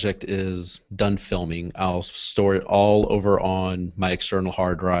video project is done filming, I'll store it all over on my external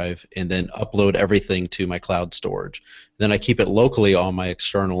hard drive and then upload everything to my cloud storage. Then I keep it locally on my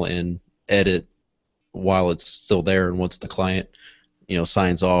external and edit while it's still there, and once the client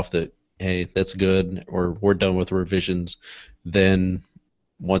signs off that, hey, that's good, or we're done with revisions, then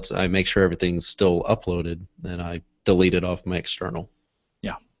once I make sure everything's still uploaded, then I delete it off my external.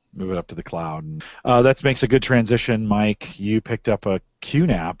 Yeah, move it up to the cloud. That makes a good transition, Mike. You picked up a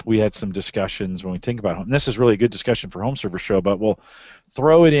QNAP. We had some discussions when we think about home. And this is really a good discussion for Home Server Show, but we'll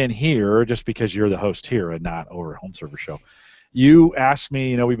throw it in here just because you're the host here and not over Home Server Show. You asked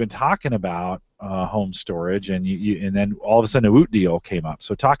me, we've been talking about home storage, and and then all of a sudden a Woot deal came up.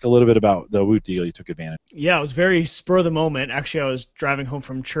 So talk a little bit about the Woot deal you took advantage of. Yeah, it was very spur of the moment. Actually, I was driving home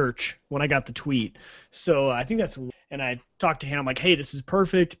from church when I got the tweet. So I think that's, and I talked to him. I'm like, hey, this is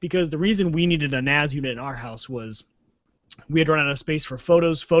perfect, because the reason we needed a NAS unit in our house was we had run out of space for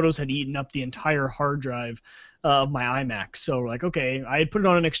photos. Photos had eaten up the entire hard drive of my iMac. So we're like, okay, I had put it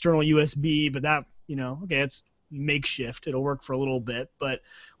on an external USB, but that, okay, it's makeshift. It'll work for a little bit, but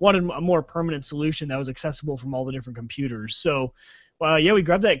wanted a more permanent solution that was accessible from all the different computers. So, we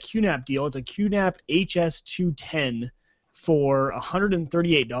grabbed that QNAP deal. It's a QNAP HS210 for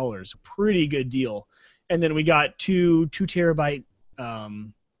 $138. Pretty good deal. And then we got two terabyte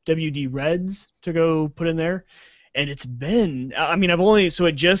WD Reds to go put in there. And it's been, so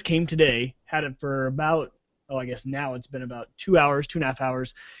it just came today, had it for about, I guess now it's been about 2 hours, 2.5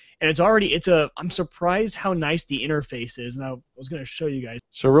 hours. And I'm surprised how nice the interface is. And I was going to show you guys.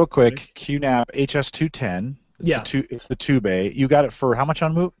 So real quick, QNAP HS210. It's the 2-bay. You got it for how much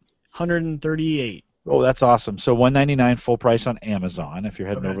on Moot? $138. Oh, that's awesome. So $199 full price on Amazon if you're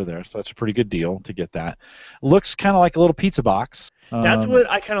heading over there. So that's a pretty good deal to get that. Looks kind of like a little pizza box. That's what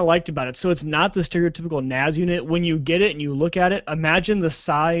I kind of liked about it. So it's not the stereotypical NAS unit. When you get it and you look at it, imagine the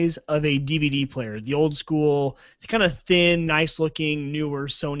size of a DVD player, the old school, kind of thin, nice-looking, newer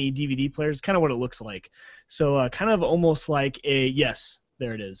Sony DVD players. It's kind of what it looks like. So kind of almost like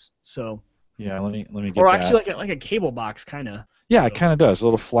there it is. So yeah, let me get or that. actually like a cable box, kind of. Yeah, it kind of does. A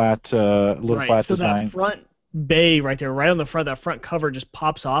little flat, flat so design. That front bay right there, right on the front, that front cover just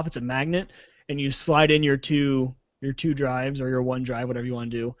pops off. It's a magnet, and you slide in your two drives or your one drive, whatever you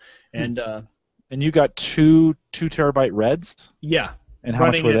want to do, and you got two terabyte Reds. Yeah. And how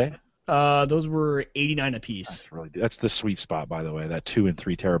much were they? Those were $89 a piece. That's the sweet spot, by the way. That 2 and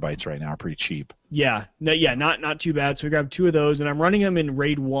 3 terabytes right now are pretty cheap. Yeah, not too bad. So we grabbed 2 of those, and I'm running them in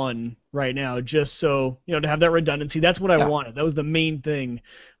RAID 1 right now, just so to have that redundancy. That's what I wanted. That was the main thing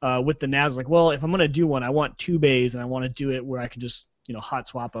with the NAS. Like, well, if I'm gonna do one, I want 2 bays, and I want to do it where I can just hot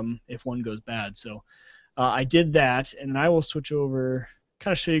swap them if one goes bad. So I did that, and I will switch over,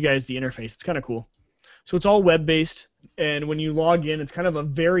 kind of show you guys the interface. It's kind of cool. So it's all web-based, and when you log in, it's kind of a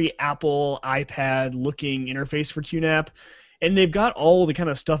very Apple iPad-looking interface for QNAP, and they've got all the kind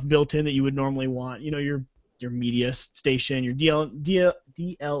of stuff built in that you would normally want. Your media station, your DLNA,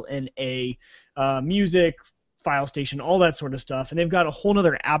 music, file station, all that sort of stuff, and they've got a whole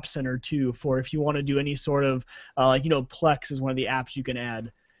other app center too for if you want to do any sort of Plex is one of the apps you can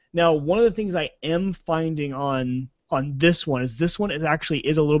add. Now, one of the things I am finding on this one is actually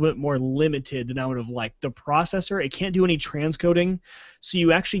a little bit more limited than I would have liked. The processor, it can't do any transcoding, so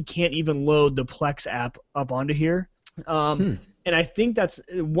you actually can't even load the Plex app up onto here. And I think that's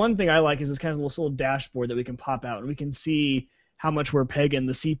one thing I like is this kind of little dashboard that we can pop out, and we can see how much we're pegging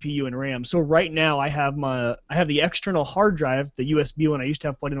the CPU and RAM. So right now I have the external hard drive, the USB one I used to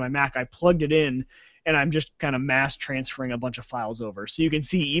have plugged into my Mac. I plugged it in, and I'm just kind of mass transferring a bunch of files over. So you can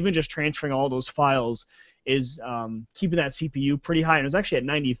see even just transferring all those files is keeping that CPU pretty high, and it was actually at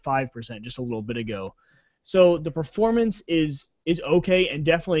 95% just a little bit ago. So the performance is okay, and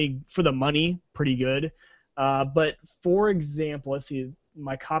definitely for the money, pretty good. But for example, let's see,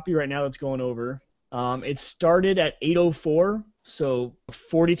 my copy right now that's going over, it started at 8:04, so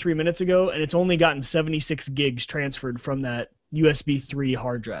 43 minutes ago, and it's only gotten 76 gigs transferred from that USB 3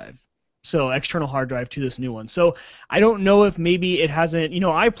 hard drive. So external hard drive to this new one. So I don't know if maybe it hasn't,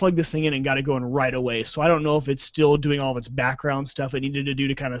 I plugged this thing in and got it going right away. So I don't know if it's still doing all of its background stuff it needed to do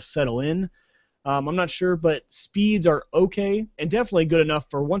to kind of settle in. I'm not sure, but speeds are okay and definitely good enough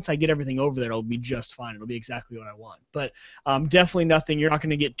for once I get everything over there, it'll be just fine. It'll be exactly what I want. But definitely nothing, you're not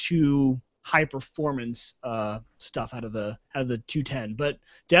going to get too high performance stuff out of the 210, but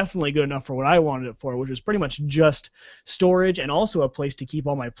definitely good enough for what I wanted it for, which was pretty much just storage and also a place to keep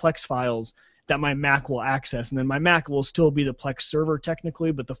all my Plex files that my Mac will access, and then my Mac will still be the Plex server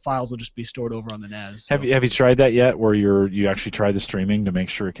technically, but the files will just be stored over on the NAS. So. Have you tried that yet, where you actually tried the streaming to make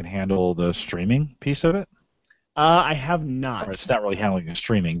sure it can handle the streaming piece of it? I have not. Or it's not really handling the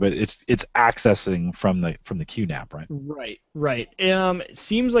streaming, but it's accessing from the QNAP, right? Right. It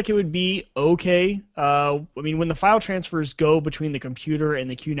seems like it would be okay. When the file transfers go between the computer and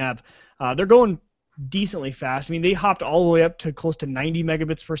the QNAP, they're going decently fast. I mean, they hopped all the way up to close to 90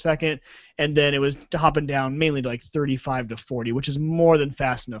 megabits per second, and then it was hopping down mainly to like 35 to 40, which is more than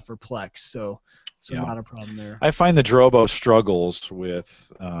fast enough for Plex. So Yeah. not a problem there. I find the Drobo struggles with.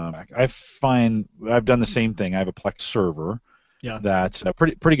 I find I've done the same thing. I have a Plex server. Yeah. That's a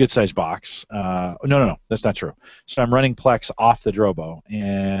pretty good sized box. No, that's not true. So I'm running Plex off the Drobo,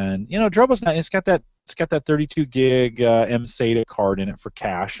 and Drobo's not. It's got that 32 gig mSATA card in it for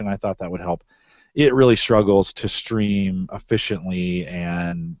cache, and I thought that would help. It really struggles to stream efficiently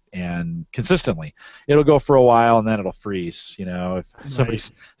and consistently. It'll go for a while and then it'll freeze. If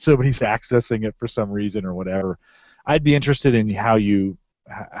somebody's accessing it for some reason or whatever. I'd be interested in how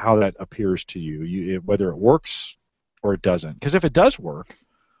that appears to you, whether it works or it doesn't. Because if it does work,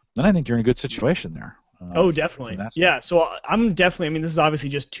 then I think you're in a good situation there. Oh, definitely. Yeah, so I'm definitely, I mean, this is obviously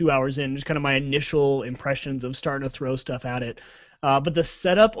just 2 hours in, just kind of my initial impressions of starting to throw stuff at it. But the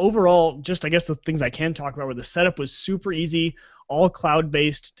setup overall, just I guess the things I can talk about were the setup was super easy, all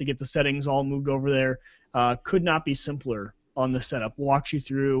cloud-based to get the settings all moved over there. Could not be simpler on the setup. Walks you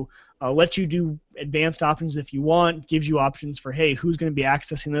through, lets you do advanced options if you want, gives you options for, hey, who's going to be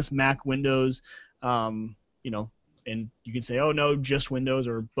accessing this, Mac, Windows, and you can say, oh, no, just Windows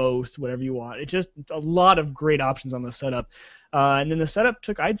or both, whatever you want. It's just a lot of great options on the setup. And then the setup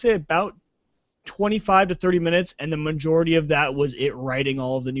took, I'd say, about 25 to 30 minutes, and the majority of that was it writing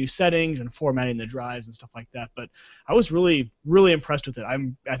all of the new settings and formatting the drives and stuff like that. But I was really, really impressed with it.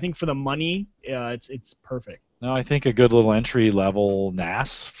 I think for the money, it's perfect. No, I think a good little entry-level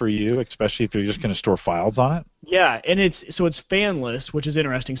NAS for you, especially if you're just going to store files on it. Yeah, and it's fanless, which is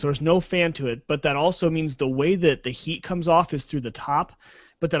interesting. So there's no fan to it, but that also means the way that the heat comes off is through the top,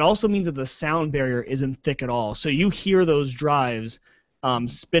 but that also means that the sound barrier isn't thick at all. So you hear those drives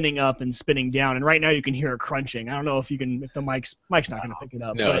spinning up and spinning down, and right now you can hear it crunching. I don't know if the mic's not going to pick it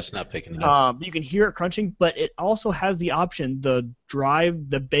up. No, but, it's not picking it up. You can hear it crunching, but it also has the option.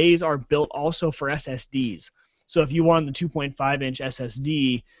 The bays are built also for SSDs. So if you wanted the 2.5-inch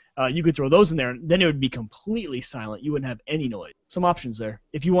SSD, you could throw those in there, and then it would be completely silent. You wouldn't have any noise. Some options there.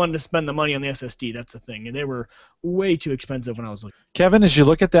 If you wanted to spend the money on the SSD, that's the thing. And they were way too expensive when I was looking. Kevin, as you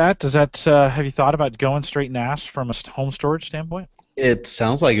look at that, have you thought about going straight NAS from a home storage standpoint? It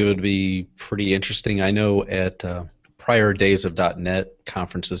sounds like it would be pretty interesting. I know at prior days of .NET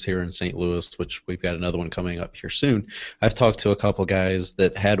conferences here in St. Louis, which we've got another one coming up here soon, I've talked to a couple guys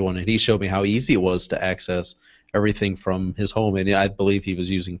that had one, and he showed me how easy it was to access everything from his home, and I believe he was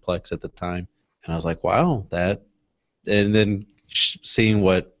using Plex at the time. And I was like, wow, that. And then seeing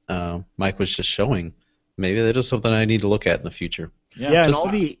what Mike was just showing, maybe that is something I need to look at in the future. Yeah, and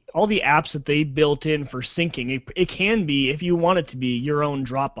all the apps that they built in for syncing, it can be, if you want it to be, your own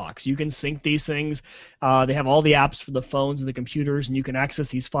Dropbox. You can sync these things. They have all the apps for the phones and the computers, and you can access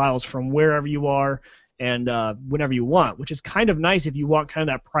these files from wherever you are and whenever you want, which is kind of nice if you want kind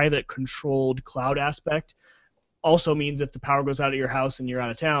of that private, controlled cloud aspect. Also means if the power goes out at your house and you're out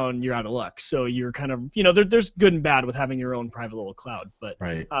of town, you're out of luck. So you're kind of, there's good and bad with having your own private little cloud. But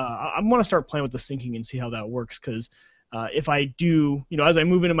right. I want to start playing with the syncing and see how that works, because if I do, as I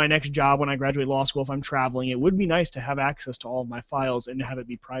move into my next job when I graduate law school, if I'm traveling, it would be nice to have access to all of my files and to have it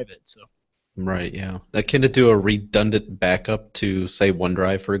be private. So. Right, yeah. Can it do a redundant backup to, say,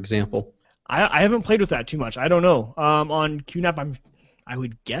 OneDrive, for example? I haven't played with that too much. I don't know. On QNAP, I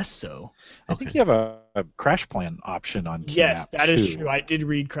would guess so. I think you have a crash plan option on QNAP. Yes, that is too. true. I did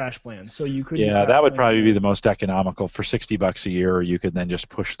read crash plan, so you could. Yeah, that would probably be the most economical for $60 a year. Or you could then just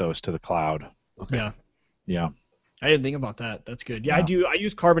push those to the cloud. Okay. Yeah. I didn't think about that. That's good. Yeah, I do. I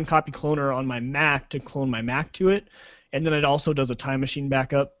use Carbon Copy Cloner on my Mac to clone my Mac to it, and then it also does a Time Machine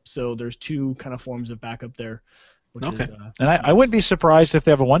backup. So there's two kind of forms of backup there. Which okay. Is, and I wouldn't be surprised if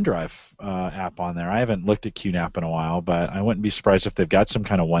they have a OneDrive app on there. I haven't looked at QNAP in a while, but I wouldn't be surprised if they've got some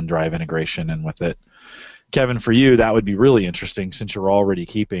kind of OneDrive integration in with it. Kevin, for you, that would be really interesting since you're already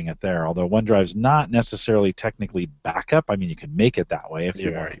keeping it there. Although OneDrive's not necessarily technically backup. I mean, you can make it that way if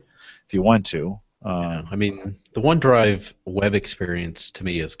you want to. Yeah, I mean, the OneDrive web experience to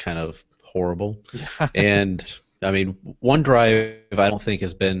me is kind of horrible. And, I mean, OneDrive I don't think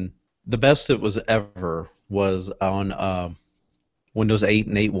has been the best it was ever was on Windows 8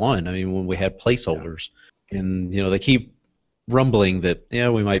 and 8.1. I mean, when we had placeholders. And, they keep rumbling that,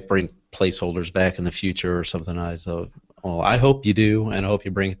 we might bring placeholders back in the future or something. I hope you do, and I hope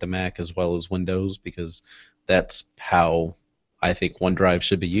you bring it to Mac as well as Windows, because that's how I think OneDrive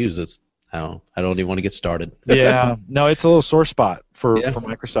should be used. I don't even want to get started. Yeah, no, it's a little sore spot for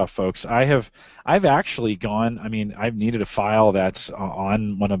Microsoft folks. I've actually gone. I mean, I've needed a file that's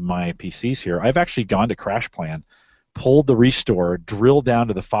on one of my PCs here. I've actually gone to Crash Plan pulled the restore, drilled down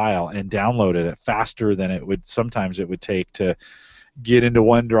to the file, and downloaded it faster than it would take to get into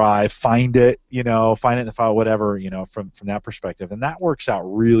OneDrive, find it in the file, whatever, from that perspective. And that works out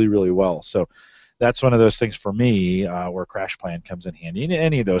really, really well. So that's one of those things for me where CrashPlan comes in handy. And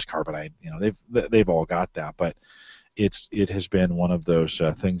any of those Carbonite, they've all got that, but it has been one of those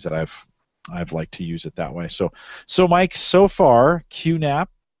things that I've liked to use it that way. So Mike, so far QNAP,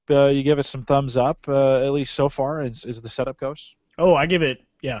 you give it some thumbs up, at least so far as the setup goes. Oh, I give it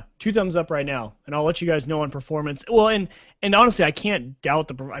 2 thumbs up right now, and I'll let you guys know on performance. Well, and honestly, I can't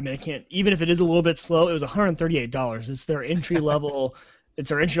doubt I can't, even if it is a little bit slow. It was $138. It's their entry level. It's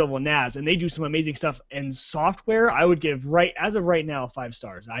their entry level NAS, and they do some amazing stuff. And software, I would give as of right now 5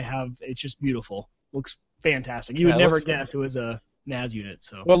 stars. It's just beautiful. Looks fantastic. You would never guess it was a NAS unit.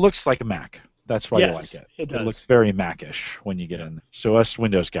 So. Well, it looks like a Mac. That's why you like it. It does. It looks very Mac-ish when you get in. So us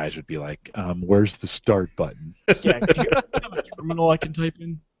Windows guys would be like, where's the start button? Yeah, could you have a terminal I can type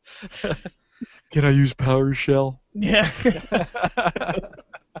in? Can I use PowerShell? Yeah.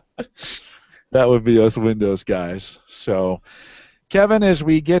 That would be us Windows guys. So, Kevin, as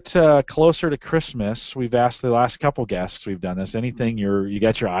we get closer to Christmas, we've asked the last couple guests, we've done this, anything you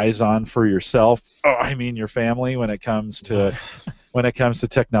got your eyes on for yourself, your family, when it comes to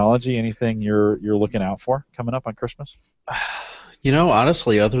technology, anything you're looking out for coming up on Christmas?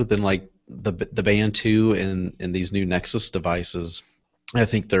 Honestly, other than like the Band 2 and these new Nexus devices, I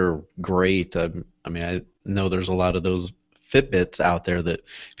think they're great. I know there's a lot of those Fitbits out there that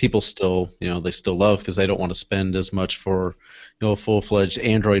people still, they still love because they don't want to spend as much for, a full-fledged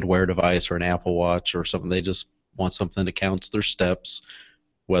Android Wear device or an Apple Watch or something. They just want something that counts their steps,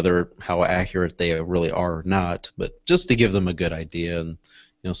 whether how accurate they really are or not, but just to give them a good idea and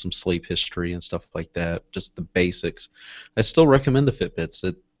some sleep history and stuff like that, just the basics. I still recommend the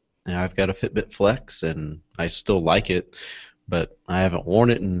Fitbits. I've got a Fitbit Flex and I still like it, but I haven't worn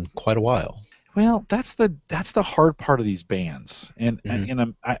it in quite a while. Well, that's the hard part of these bands, and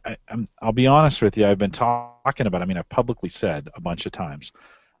I'll be honest with you. I've been talking about. I've publicly said a bunch of times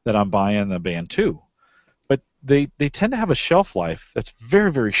that I'm buying the Band 2, but they tend to have a shelf life that's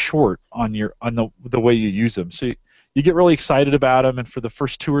very, very short on the way you use them. So you get really excited about them, and for the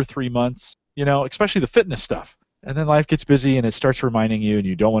first 2 or 3 months, especially the fitness stuff, and then life gets busy and it starts reminding you, and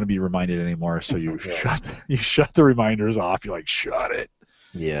you don't want to be reminded anymore. So you shut the reminders off. You're like, shut it.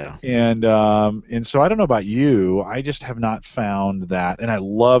 Yeah. And so I don't know about you. I just have not found that, and I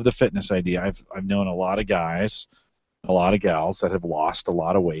love the fitness idea. I've known a lot of guys, a lot of gals that have lost a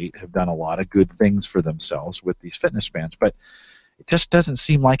lot of weight, have done a lot of good things for themselves with these fitness bands, but it just doesn't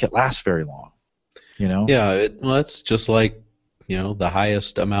seem like it lasts very long. Yeah. It's just like the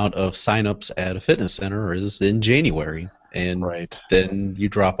highest amount of signups at a fitness center is in January, and then you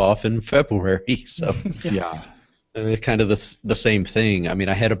drop off in February. So yeah. Kind of the same thing.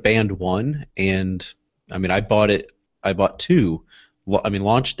 I had a Band 1, and I bought 2.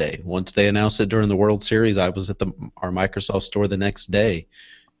 Launch day. Once they announced it during the World Series, I was at our Microsoft store the next day,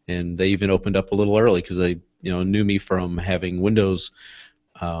 and they even opened up a little early because they knew me from having Windows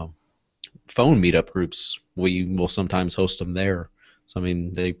phone meetup groups. We will sometimes host them there. So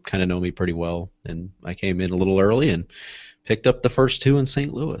they kind of know me pretty well, and I came in a little early and picked up the first 2 in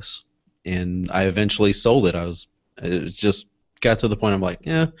St. Louis, and I eventually sold it. It just got to the point I'm like,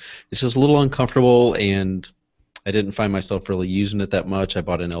 it's just a little uncomfortable, and I didn't find myself really using it that much. I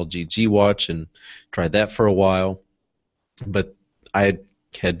bought an LGG watch and tried that for a while, but I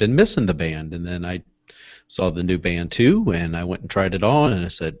had been missing the band, and then I saw the new Band 2, and I went and tried it on, and I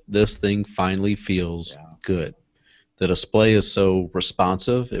said, this thing finally feels good. The display is so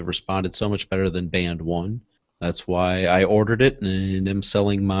responsive. It responded so much better than Band 1. That's why I ordered it, and am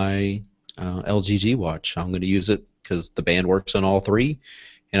selling my LGG watch. I'm going to use it because the band works on all 3,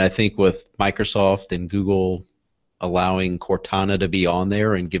 and I think with Microsoft and Google allowing Cortana to be on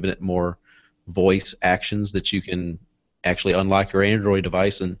there and giving it more voice actions that you can actually unlock your Android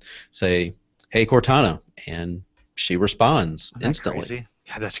device and say, hey Cortana, and she responds instantly. Crazy?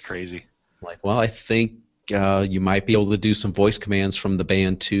 Yeah, that's crazy. I think you might be able to do some voice commands from the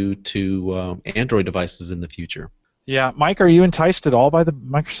Band 2 to Android devices in the future. Yeah, Mike, are you enticed at all by the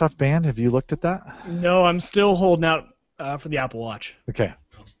Microsoft Band? Have you looked at that? No, I'm still holding out for the Apple Watch. Okay.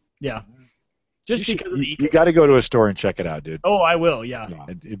 Yeah. Just because of the you got to go to a store and check it out, dude. Oh, I will. Yeah.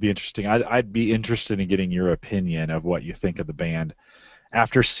 It'd be interesting. I'd be interested in getting your opinion of what you think of the band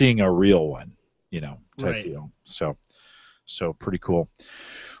after seeing a real one, type deal. So pretty cool.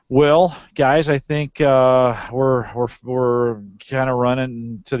 Well, guys, I think we're kind of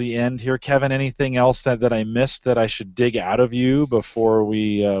running to the end here. Kevin, anything else that I missed that I should dig out of you before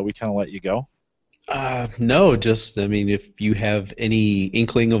we kind of let you go? No, just, I mean, if you have any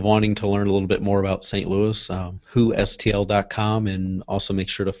inkling of wanting to learn a little bit more about St. Louis, whostl.com, and also make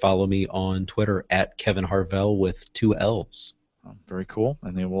sure to follow me on Twitter at Kevin Harvell with 2 L's. Oh, very cool,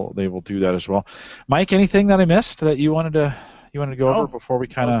 and they will do that as well. Mike, anything that I missed that you wanted to go over before we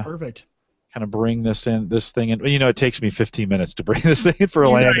kind of bring this thing in? You know, it takes me 15 minutes to bring this thing in for a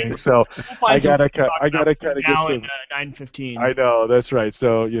landing, so I gotta kind of get some. 9:15. I know, that's right.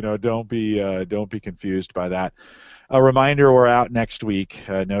 So don't be confused by that. A reminder: we're out next week.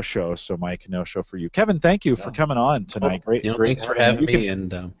 No show, so Mike, no show for you. Kevin, thank you for coming on tonight. Great. Thanks for having me.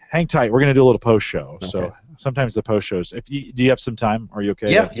 And hang tight. We're gonna do a little post show. Okay. So sometimes the post shows. Do you have some time? Are you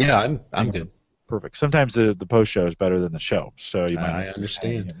okay? Yeah, I'm good. Perfect. Sometimes the post show is better than the show, so you might I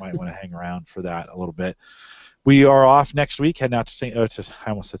understand. You might want to hang around for that a little bit. We are off next week, heading out to I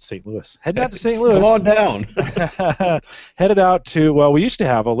almost said St. Louis. Heading out to St. Louis. Come on down. Headed out to, well, we used to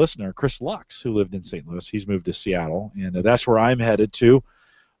have a listener, Chris Lux, who lived in St. Louis. He's moved to Seattle, and that's where I'm headed to.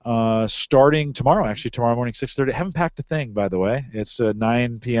 Starting tomorrow morning, 6:30. I haven't packed a thing, by the way. It's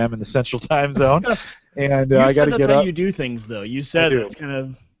 9 p.m. in the Central Time Zone, and I got to get up. That's how you do things, though. You said that's kind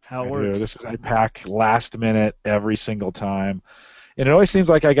of how it works. I pack last minute every single time. And it always seems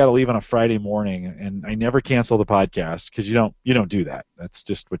like I got to leave on a Friday morning, and I never cancel the podcast because you don't do that. That's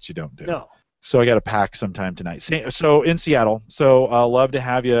just what you don't do. No. So I got to pack sometime tonight. So in Seattle. So I'll love to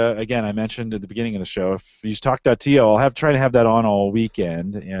have you again. I mentioned at the beginning of the show, if you use talk.to, I'll try to have that on all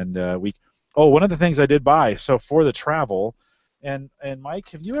weekend and week. Oh, one of the things I did buy. So for the travel, and Mike,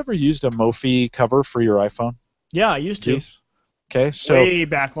 have you ever used a Mophie cover for your iPhone? Yeah, I used to. Okay, so way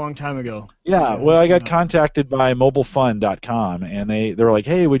back, long time ago. Yeah, well, I got contacted by mobilefun.com, and they were like,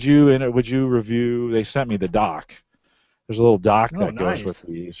 "Hey, would you review?" They sent me the dock. There's a little dock that goes with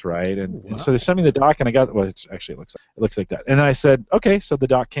these, right? And so they sent me the dock, and I got. Well, it looks like that. And then I said, "Okay." So the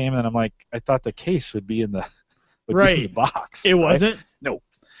dock came, and I'm like, I thought the case would be in the box. It wasn't. No.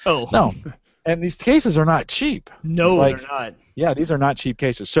 Oh. No. And these cases are not cheap. No, they're not. Yeah, these are not cheap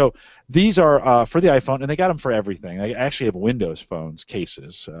cases. So these are for the iPhone, and they got them for everything. I actually have Windows phones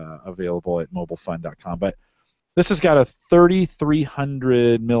cases available at mobilefun.com. But this has got a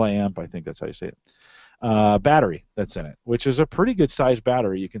 3,300 milliamp, I think that's how you say it, battery that's in it, which is a pretty good sized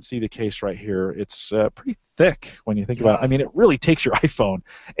battery. You can see the case right here. It's pretty thick when you think about it. I mean, it really takes your iPhone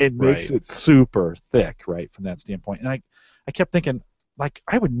and makes it super thick, right, from that standpoint. And I kept thinking, like,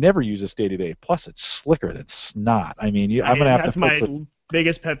 I would never use this day to day. Plus, it's slicker than snot. I mean, I'm gonna have that's my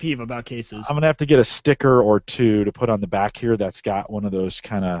biggest pet peeve about cases. I'm gonna have to get a sticker or two to put on the back here that's got one of those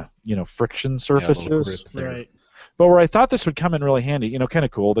kind of friction surfaces. Right. But where I thought this would come in really handy, kind of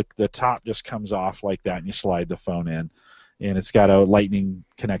cool. The top just comes off like that, and you slide the phone in, and it's got a Lightning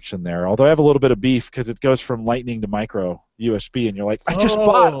connection there. Although I have a little bit of beef because it goes from Lightning to micro USB, and you're like, I just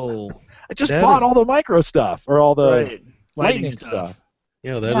bought all the micro stuff or all the Lightning stuff.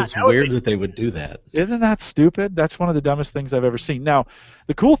 Yeah, that is weird that they would do that. Isn't that stupid? That's one of the dumbest things I've ever seen. Now,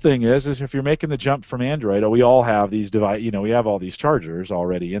 the cool thing is if you're making the jump from Android, we all have these we have all these chargers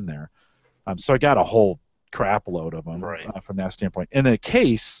already in there. So I got a whole crap load of them from that standpoint. And the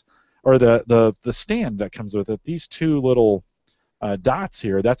case, or the stand that comes with it, these two little dots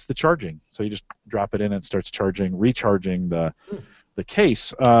here, that's the charging. So you just drop it in and it starts recharging the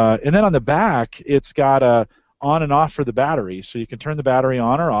case. And then on the back, it's got a on and off for the battery, so you can turn the battery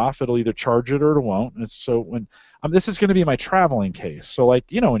on or off. It'll either charge it or it won't. And so when this is going to be my traveling case. So when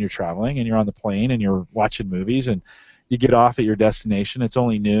you're traveling and you're on the plane and you're watching movies and you get off at your destination, it's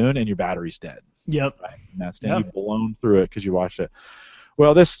only noon and your battery's dead. Yep. Right? And that's you've blown through it because you watched it.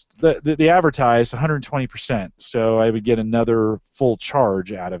 Well, the advertised 120%, so I would get another full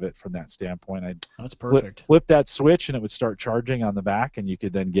charge out of it from that standpoint. That's perfect. Flip that switch and it would start charging on the back, and you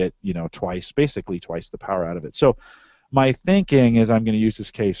could then get basically twice the power out of it. So my thinking is I'm going to use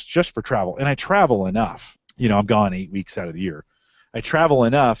this case just for travel, and I travel enough. I'm gone 8 weeks out of the year. I travel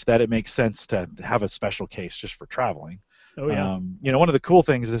enough that it makes sense to have a special case just for traveling. Oh yeah. One of the cool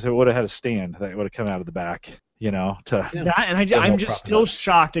things is it would have had a stand that would have come out of the back. I'm just still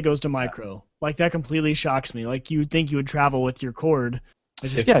shocked it goes to micro. Like, that completely shocks me. Like, you'd think you would travel with your cord.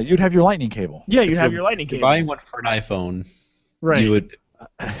 You'd have your Lightning cable. Yeah, you'd have your Lightning cable. If you're buying one for an iPhone, you would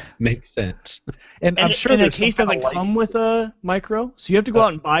make sense. And I'm sure the case doesn't come with a micro, so you have to go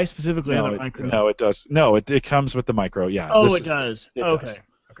out and buy specifically another micro. No, it does. No, it comes with the micro. Yeah. Oh, it does. Okay.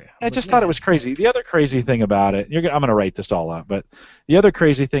 I just thought it was crazy. The other crazy thing about it, I'm going to write this all out, but the other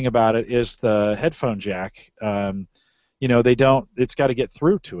crazy thing about it is the headphone jack. It's got to get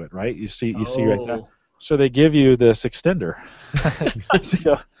through to it, right? You see right there. So they give you this extender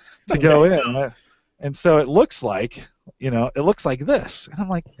to go in. And so it looks like, it looks like this. And I'm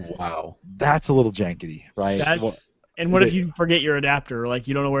like, Wow. that's a little jankety, right? And what if you forget your adapter? Like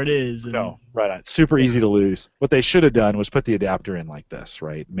you don't know where it is. And, no, right on. It's super easy to lose. What they should have done was put the adapter in like this,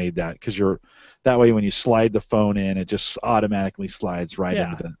 right? Made that because that way when you slide the phone in, it just automatically slides right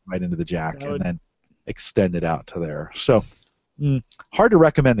into the jack, and then extend it out to there. So hard to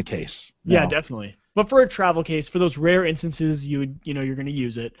recommend the case. No. Yeah, definitely. But for a travel case, for those rare instances you're going to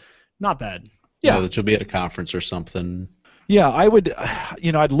use it, not bad. Yeah, that you'll be at a conference or something. Yeah, I would,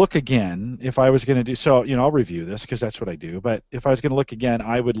 I'd look again if I was going to do, so, I'll review this because that's what I do, but if I was going to look again,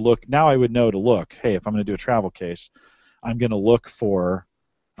 I would look, now I would know to look, hey, if I'm going to do a travel case, I'm going to look for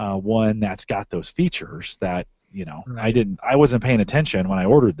one that's got those features that, Right. I wasn't paying attention when I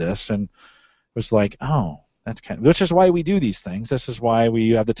ordered this and was like, oh, that's which is why we do these things. This is why we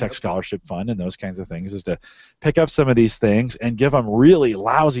have the Tech Scholarship Fund and those kinds of things, is to pick up some of these things and give them really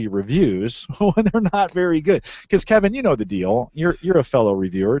lousy reviews when they're not very good. Because Kevin, you know the deal. You're a fellow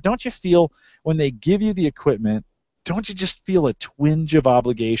reviewer. Don't you feel when they give you the equipment, don't you just feel a twinge of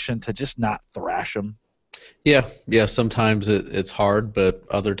obligation to just not thrash them? Yeah. Sometimes it's hard, but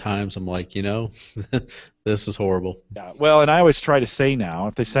other times I'm like, this is horrible. Yeah. Well, and I always try to say now,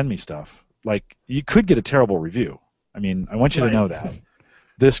 if they send me stuff, like, you could get a terrible review. I mean, I want you to know that.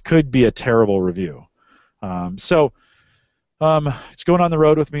 This could be a terrible review. So it's going on the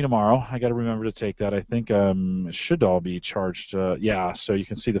road with me tomorrow. I got to remember to take that. I think it should all be charged. Yeah, so you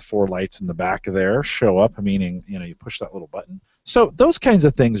can see the 4 lights in the back there show up, meaning, you push that little button. So those kinds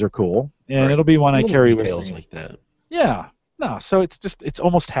of things are cool, and it'll be one I carry with me. Details like that. Yeah. No, so it's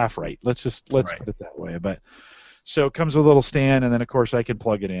almost half right. Let's put it that way. But so it comes with a little stand, and then, of course, I can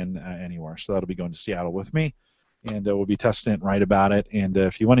plug it in anywhere. So that'll be going to Seattle with me, and we'll be testing it, right about it. And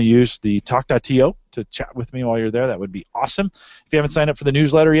if you want to use the talk.to to chat with me while you're there, that would be awesome. If you haven't signed up for the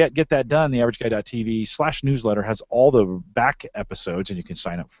newsletter yet, get that done. TheAverageGuy.tv/newsletter has all the back episodes, and you can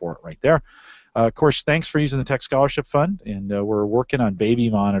sign up for it right there. Of course, thanks for using the Tech Scholarship Fund, and we're working on baby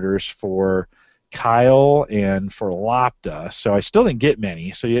monitors for Kyle and for Lopta, so I still didn't get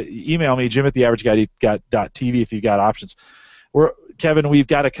many. So you email me, Jim@theaverageguy.tv, if you've got options. Kevin, we've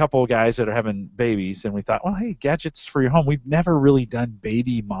got a couple of guys that are having babies, and we thought, well, hey, gadgets for your home. We've never really done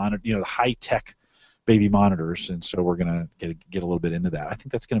baby monitor, the high-tech baby monitors, and so we're gonna get a little bit into that. I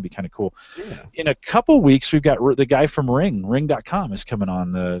think that's gonna be kind of cool. Yeah. In a couple weeks, we've got the guy from Ring.com is coming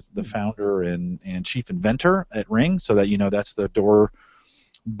on, the founder and chief inventor at Ring, so that that's the door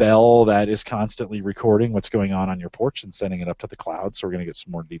bell that is constantly recording what's going on your porch and sending it up to the cloud. So we're going to get some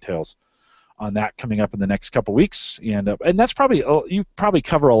more details on that coming up in the next couple weeks, and that's probably, you probably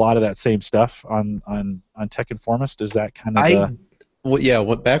cover a lot of that same stuff on Tech Informist. Is that kind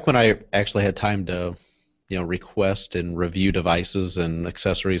of back when I actually had time to request and review devices and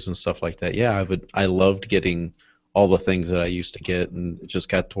accessories and stuff like that, I loved getting all the things that I used to get, and it just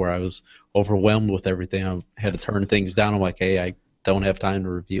got to where I was overwhelmed with everything. I had to turn things down. I'm like, hey, I don't have time to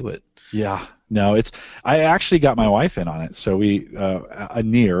review it. Yeah, no, I actually got my wife in on it. So we,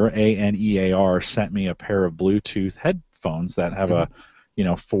 Anear, ANEAR, sent me a pair of Bluetooth headphones that have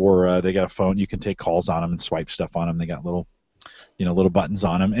they got a phone. You can take calls on them and swipe stuff on them. They got little buttons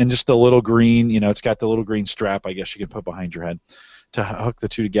on them, and just a little green, it's got the little green strap, I guess you can put behind your head to hook the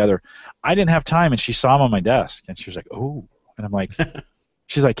two together. I didn't have time, and she saw them on my desk, and she was like, oh, and I'm like,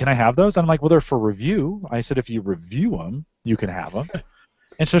 she's like, can I have those? And I'm like, well, they're for review. I said, if you review them, you can have them.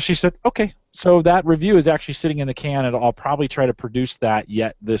 And so she said, okay. So that review is actually sitting in the can, and I'll probably try to produce that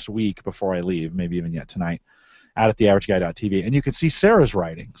yet this week before I leave, maybe even yet tonight, out at theaverageguy.tv. And you can see Sarah's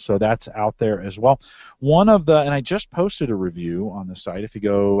writing, so that's out there as well. And I just posted a review on the site. If you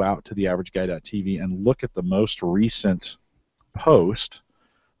go out to theaverageguy.tv and look at the most recent post,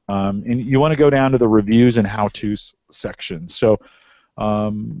 and you want to go down to the reviews and how-tos section. So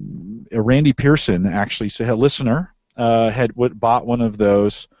Randy Pearson actually said, a listener had bought one of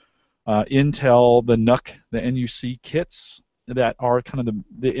those Intel, the NUC kits that are kind of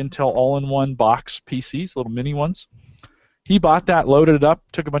the Intel all-in-one box PCs, little mini ones. He bought that, loaded it up,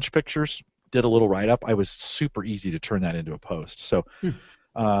 took a bunch of pictures, did a little write-up. I was super easy to turn that into a post. So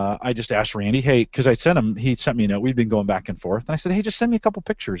I just asked Randy, hey, because he sent me a note. We'd been going back and forth, and I said, hey, just send me a couple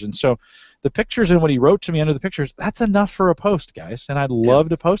pictures. And so the pictures and what he wrote to me under the pictures, that's enough for a post, guys, and I'd love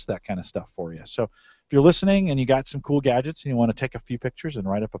to post that kind of stuff for you. So if you're listening and you got some cool gadgets and you want to take a few pictures and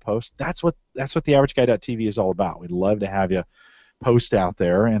write up a post, that's what theaverageguy.tv is all about. We'd love to have you post out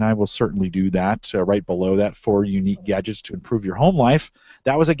there, and I will certainly do that. Right below that, 4 unique gadgets to improve your home life.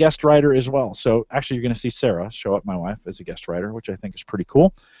 That was a guest writer as well. So actually you're going to see Sarah show up, my wife, as a guest writer, which I think is pretty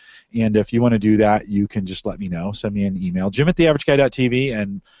cool. And if you want to do that, you can just let me know. Send me an email, Jim@theaverageguy.tv,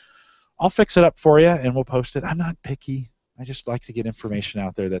 and I'll fix it up for you, and we'll post it. I'm not picky. I just like to get information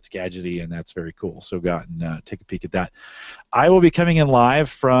out there that's gadgety, and that's very cool. So go out and take a peek at that. I will be coming in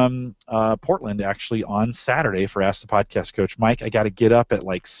live from Portland, actually, on Saturday for Ask the Podcast Coach. Mike, I got to get up at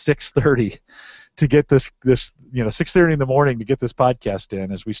like 6:30 to get this 6:30 in the morning to get this podcast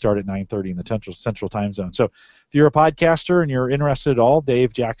in, as we start at 9:30 in the Central Time Zone. So if you're a podcaster and you're interested at all,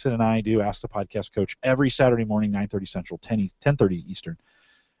 Dave Jackson and I do Ask the Podcast Coach every Saturday morning, 9:30 Central, 10:30 Eastern.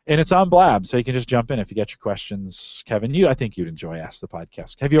 And it's on Blab, so you can just jump in if you got your questions. Kevin, I think you'd enjoy Ask the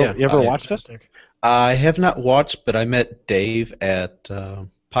Podcast. Have you ever watched us? I have not watched, but I met Dave at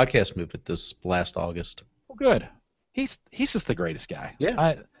Podcast Movement this last August. Oh, good. He's just the greatest guy.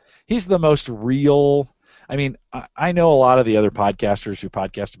 Yeah. He's the most real. I mean, I know a lot of the other podcasters who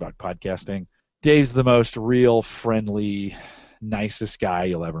podcast about podcasting. Dave's the most real, friendly, nicest guy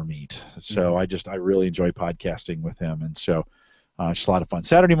you'll ever meet. So I really enjoy podcasting with him, and so just a lot of fun.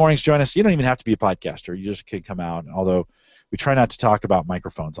 Saturday mornings, join us. You don't even have to be a podcaster. You just can come out, although we try not to talk about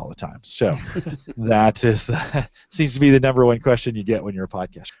microphones all the time. So that seems to be the number one question you get when you're a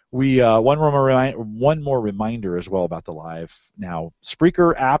podcaster. We one more reminder as well about the live. Now,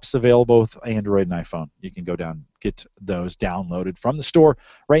 Spreaker apps available with Android and iPhone. You can go down, get those downloaded from the store.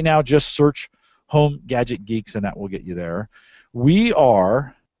 Right now, just search Home Gadget Geeks, and that will get you there. We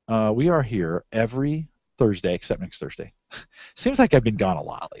are here every Thursday, except next Thursday. Seems like I've been gone a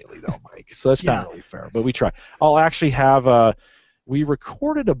lot lately, though, Mike. So that's not really fair, but we try. I'll actually have we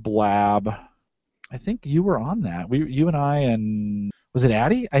recorded a Blab. I think you were on that. You and I and was it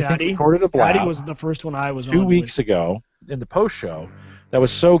Addie? I think recorded a Blab. Addie was the first one I was on. 2 weeks ago in the post show. That was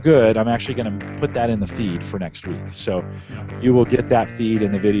so good, I'm actually going to put that in the feed for next week. So you will get that feed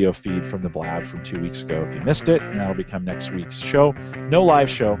in the video feed from the Blab from 2 weeks ago if you missed it, and that'll become next week's show. No live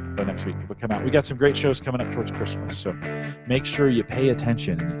show, but next week it will come out. We got some great shows coming up towards Christmas, so make sure you pay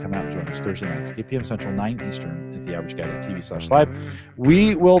attention and you come out and join us Thursday nights, 8 p.m. Central, 9 Eastern at theaverageguy.tv/live.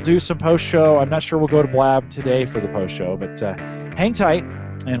 We will do some post-show. I'm not sure we'll go to Blab today for the post-show, but hang tight.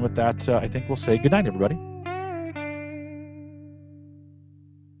 And with that, I think we'll say good night, everybody.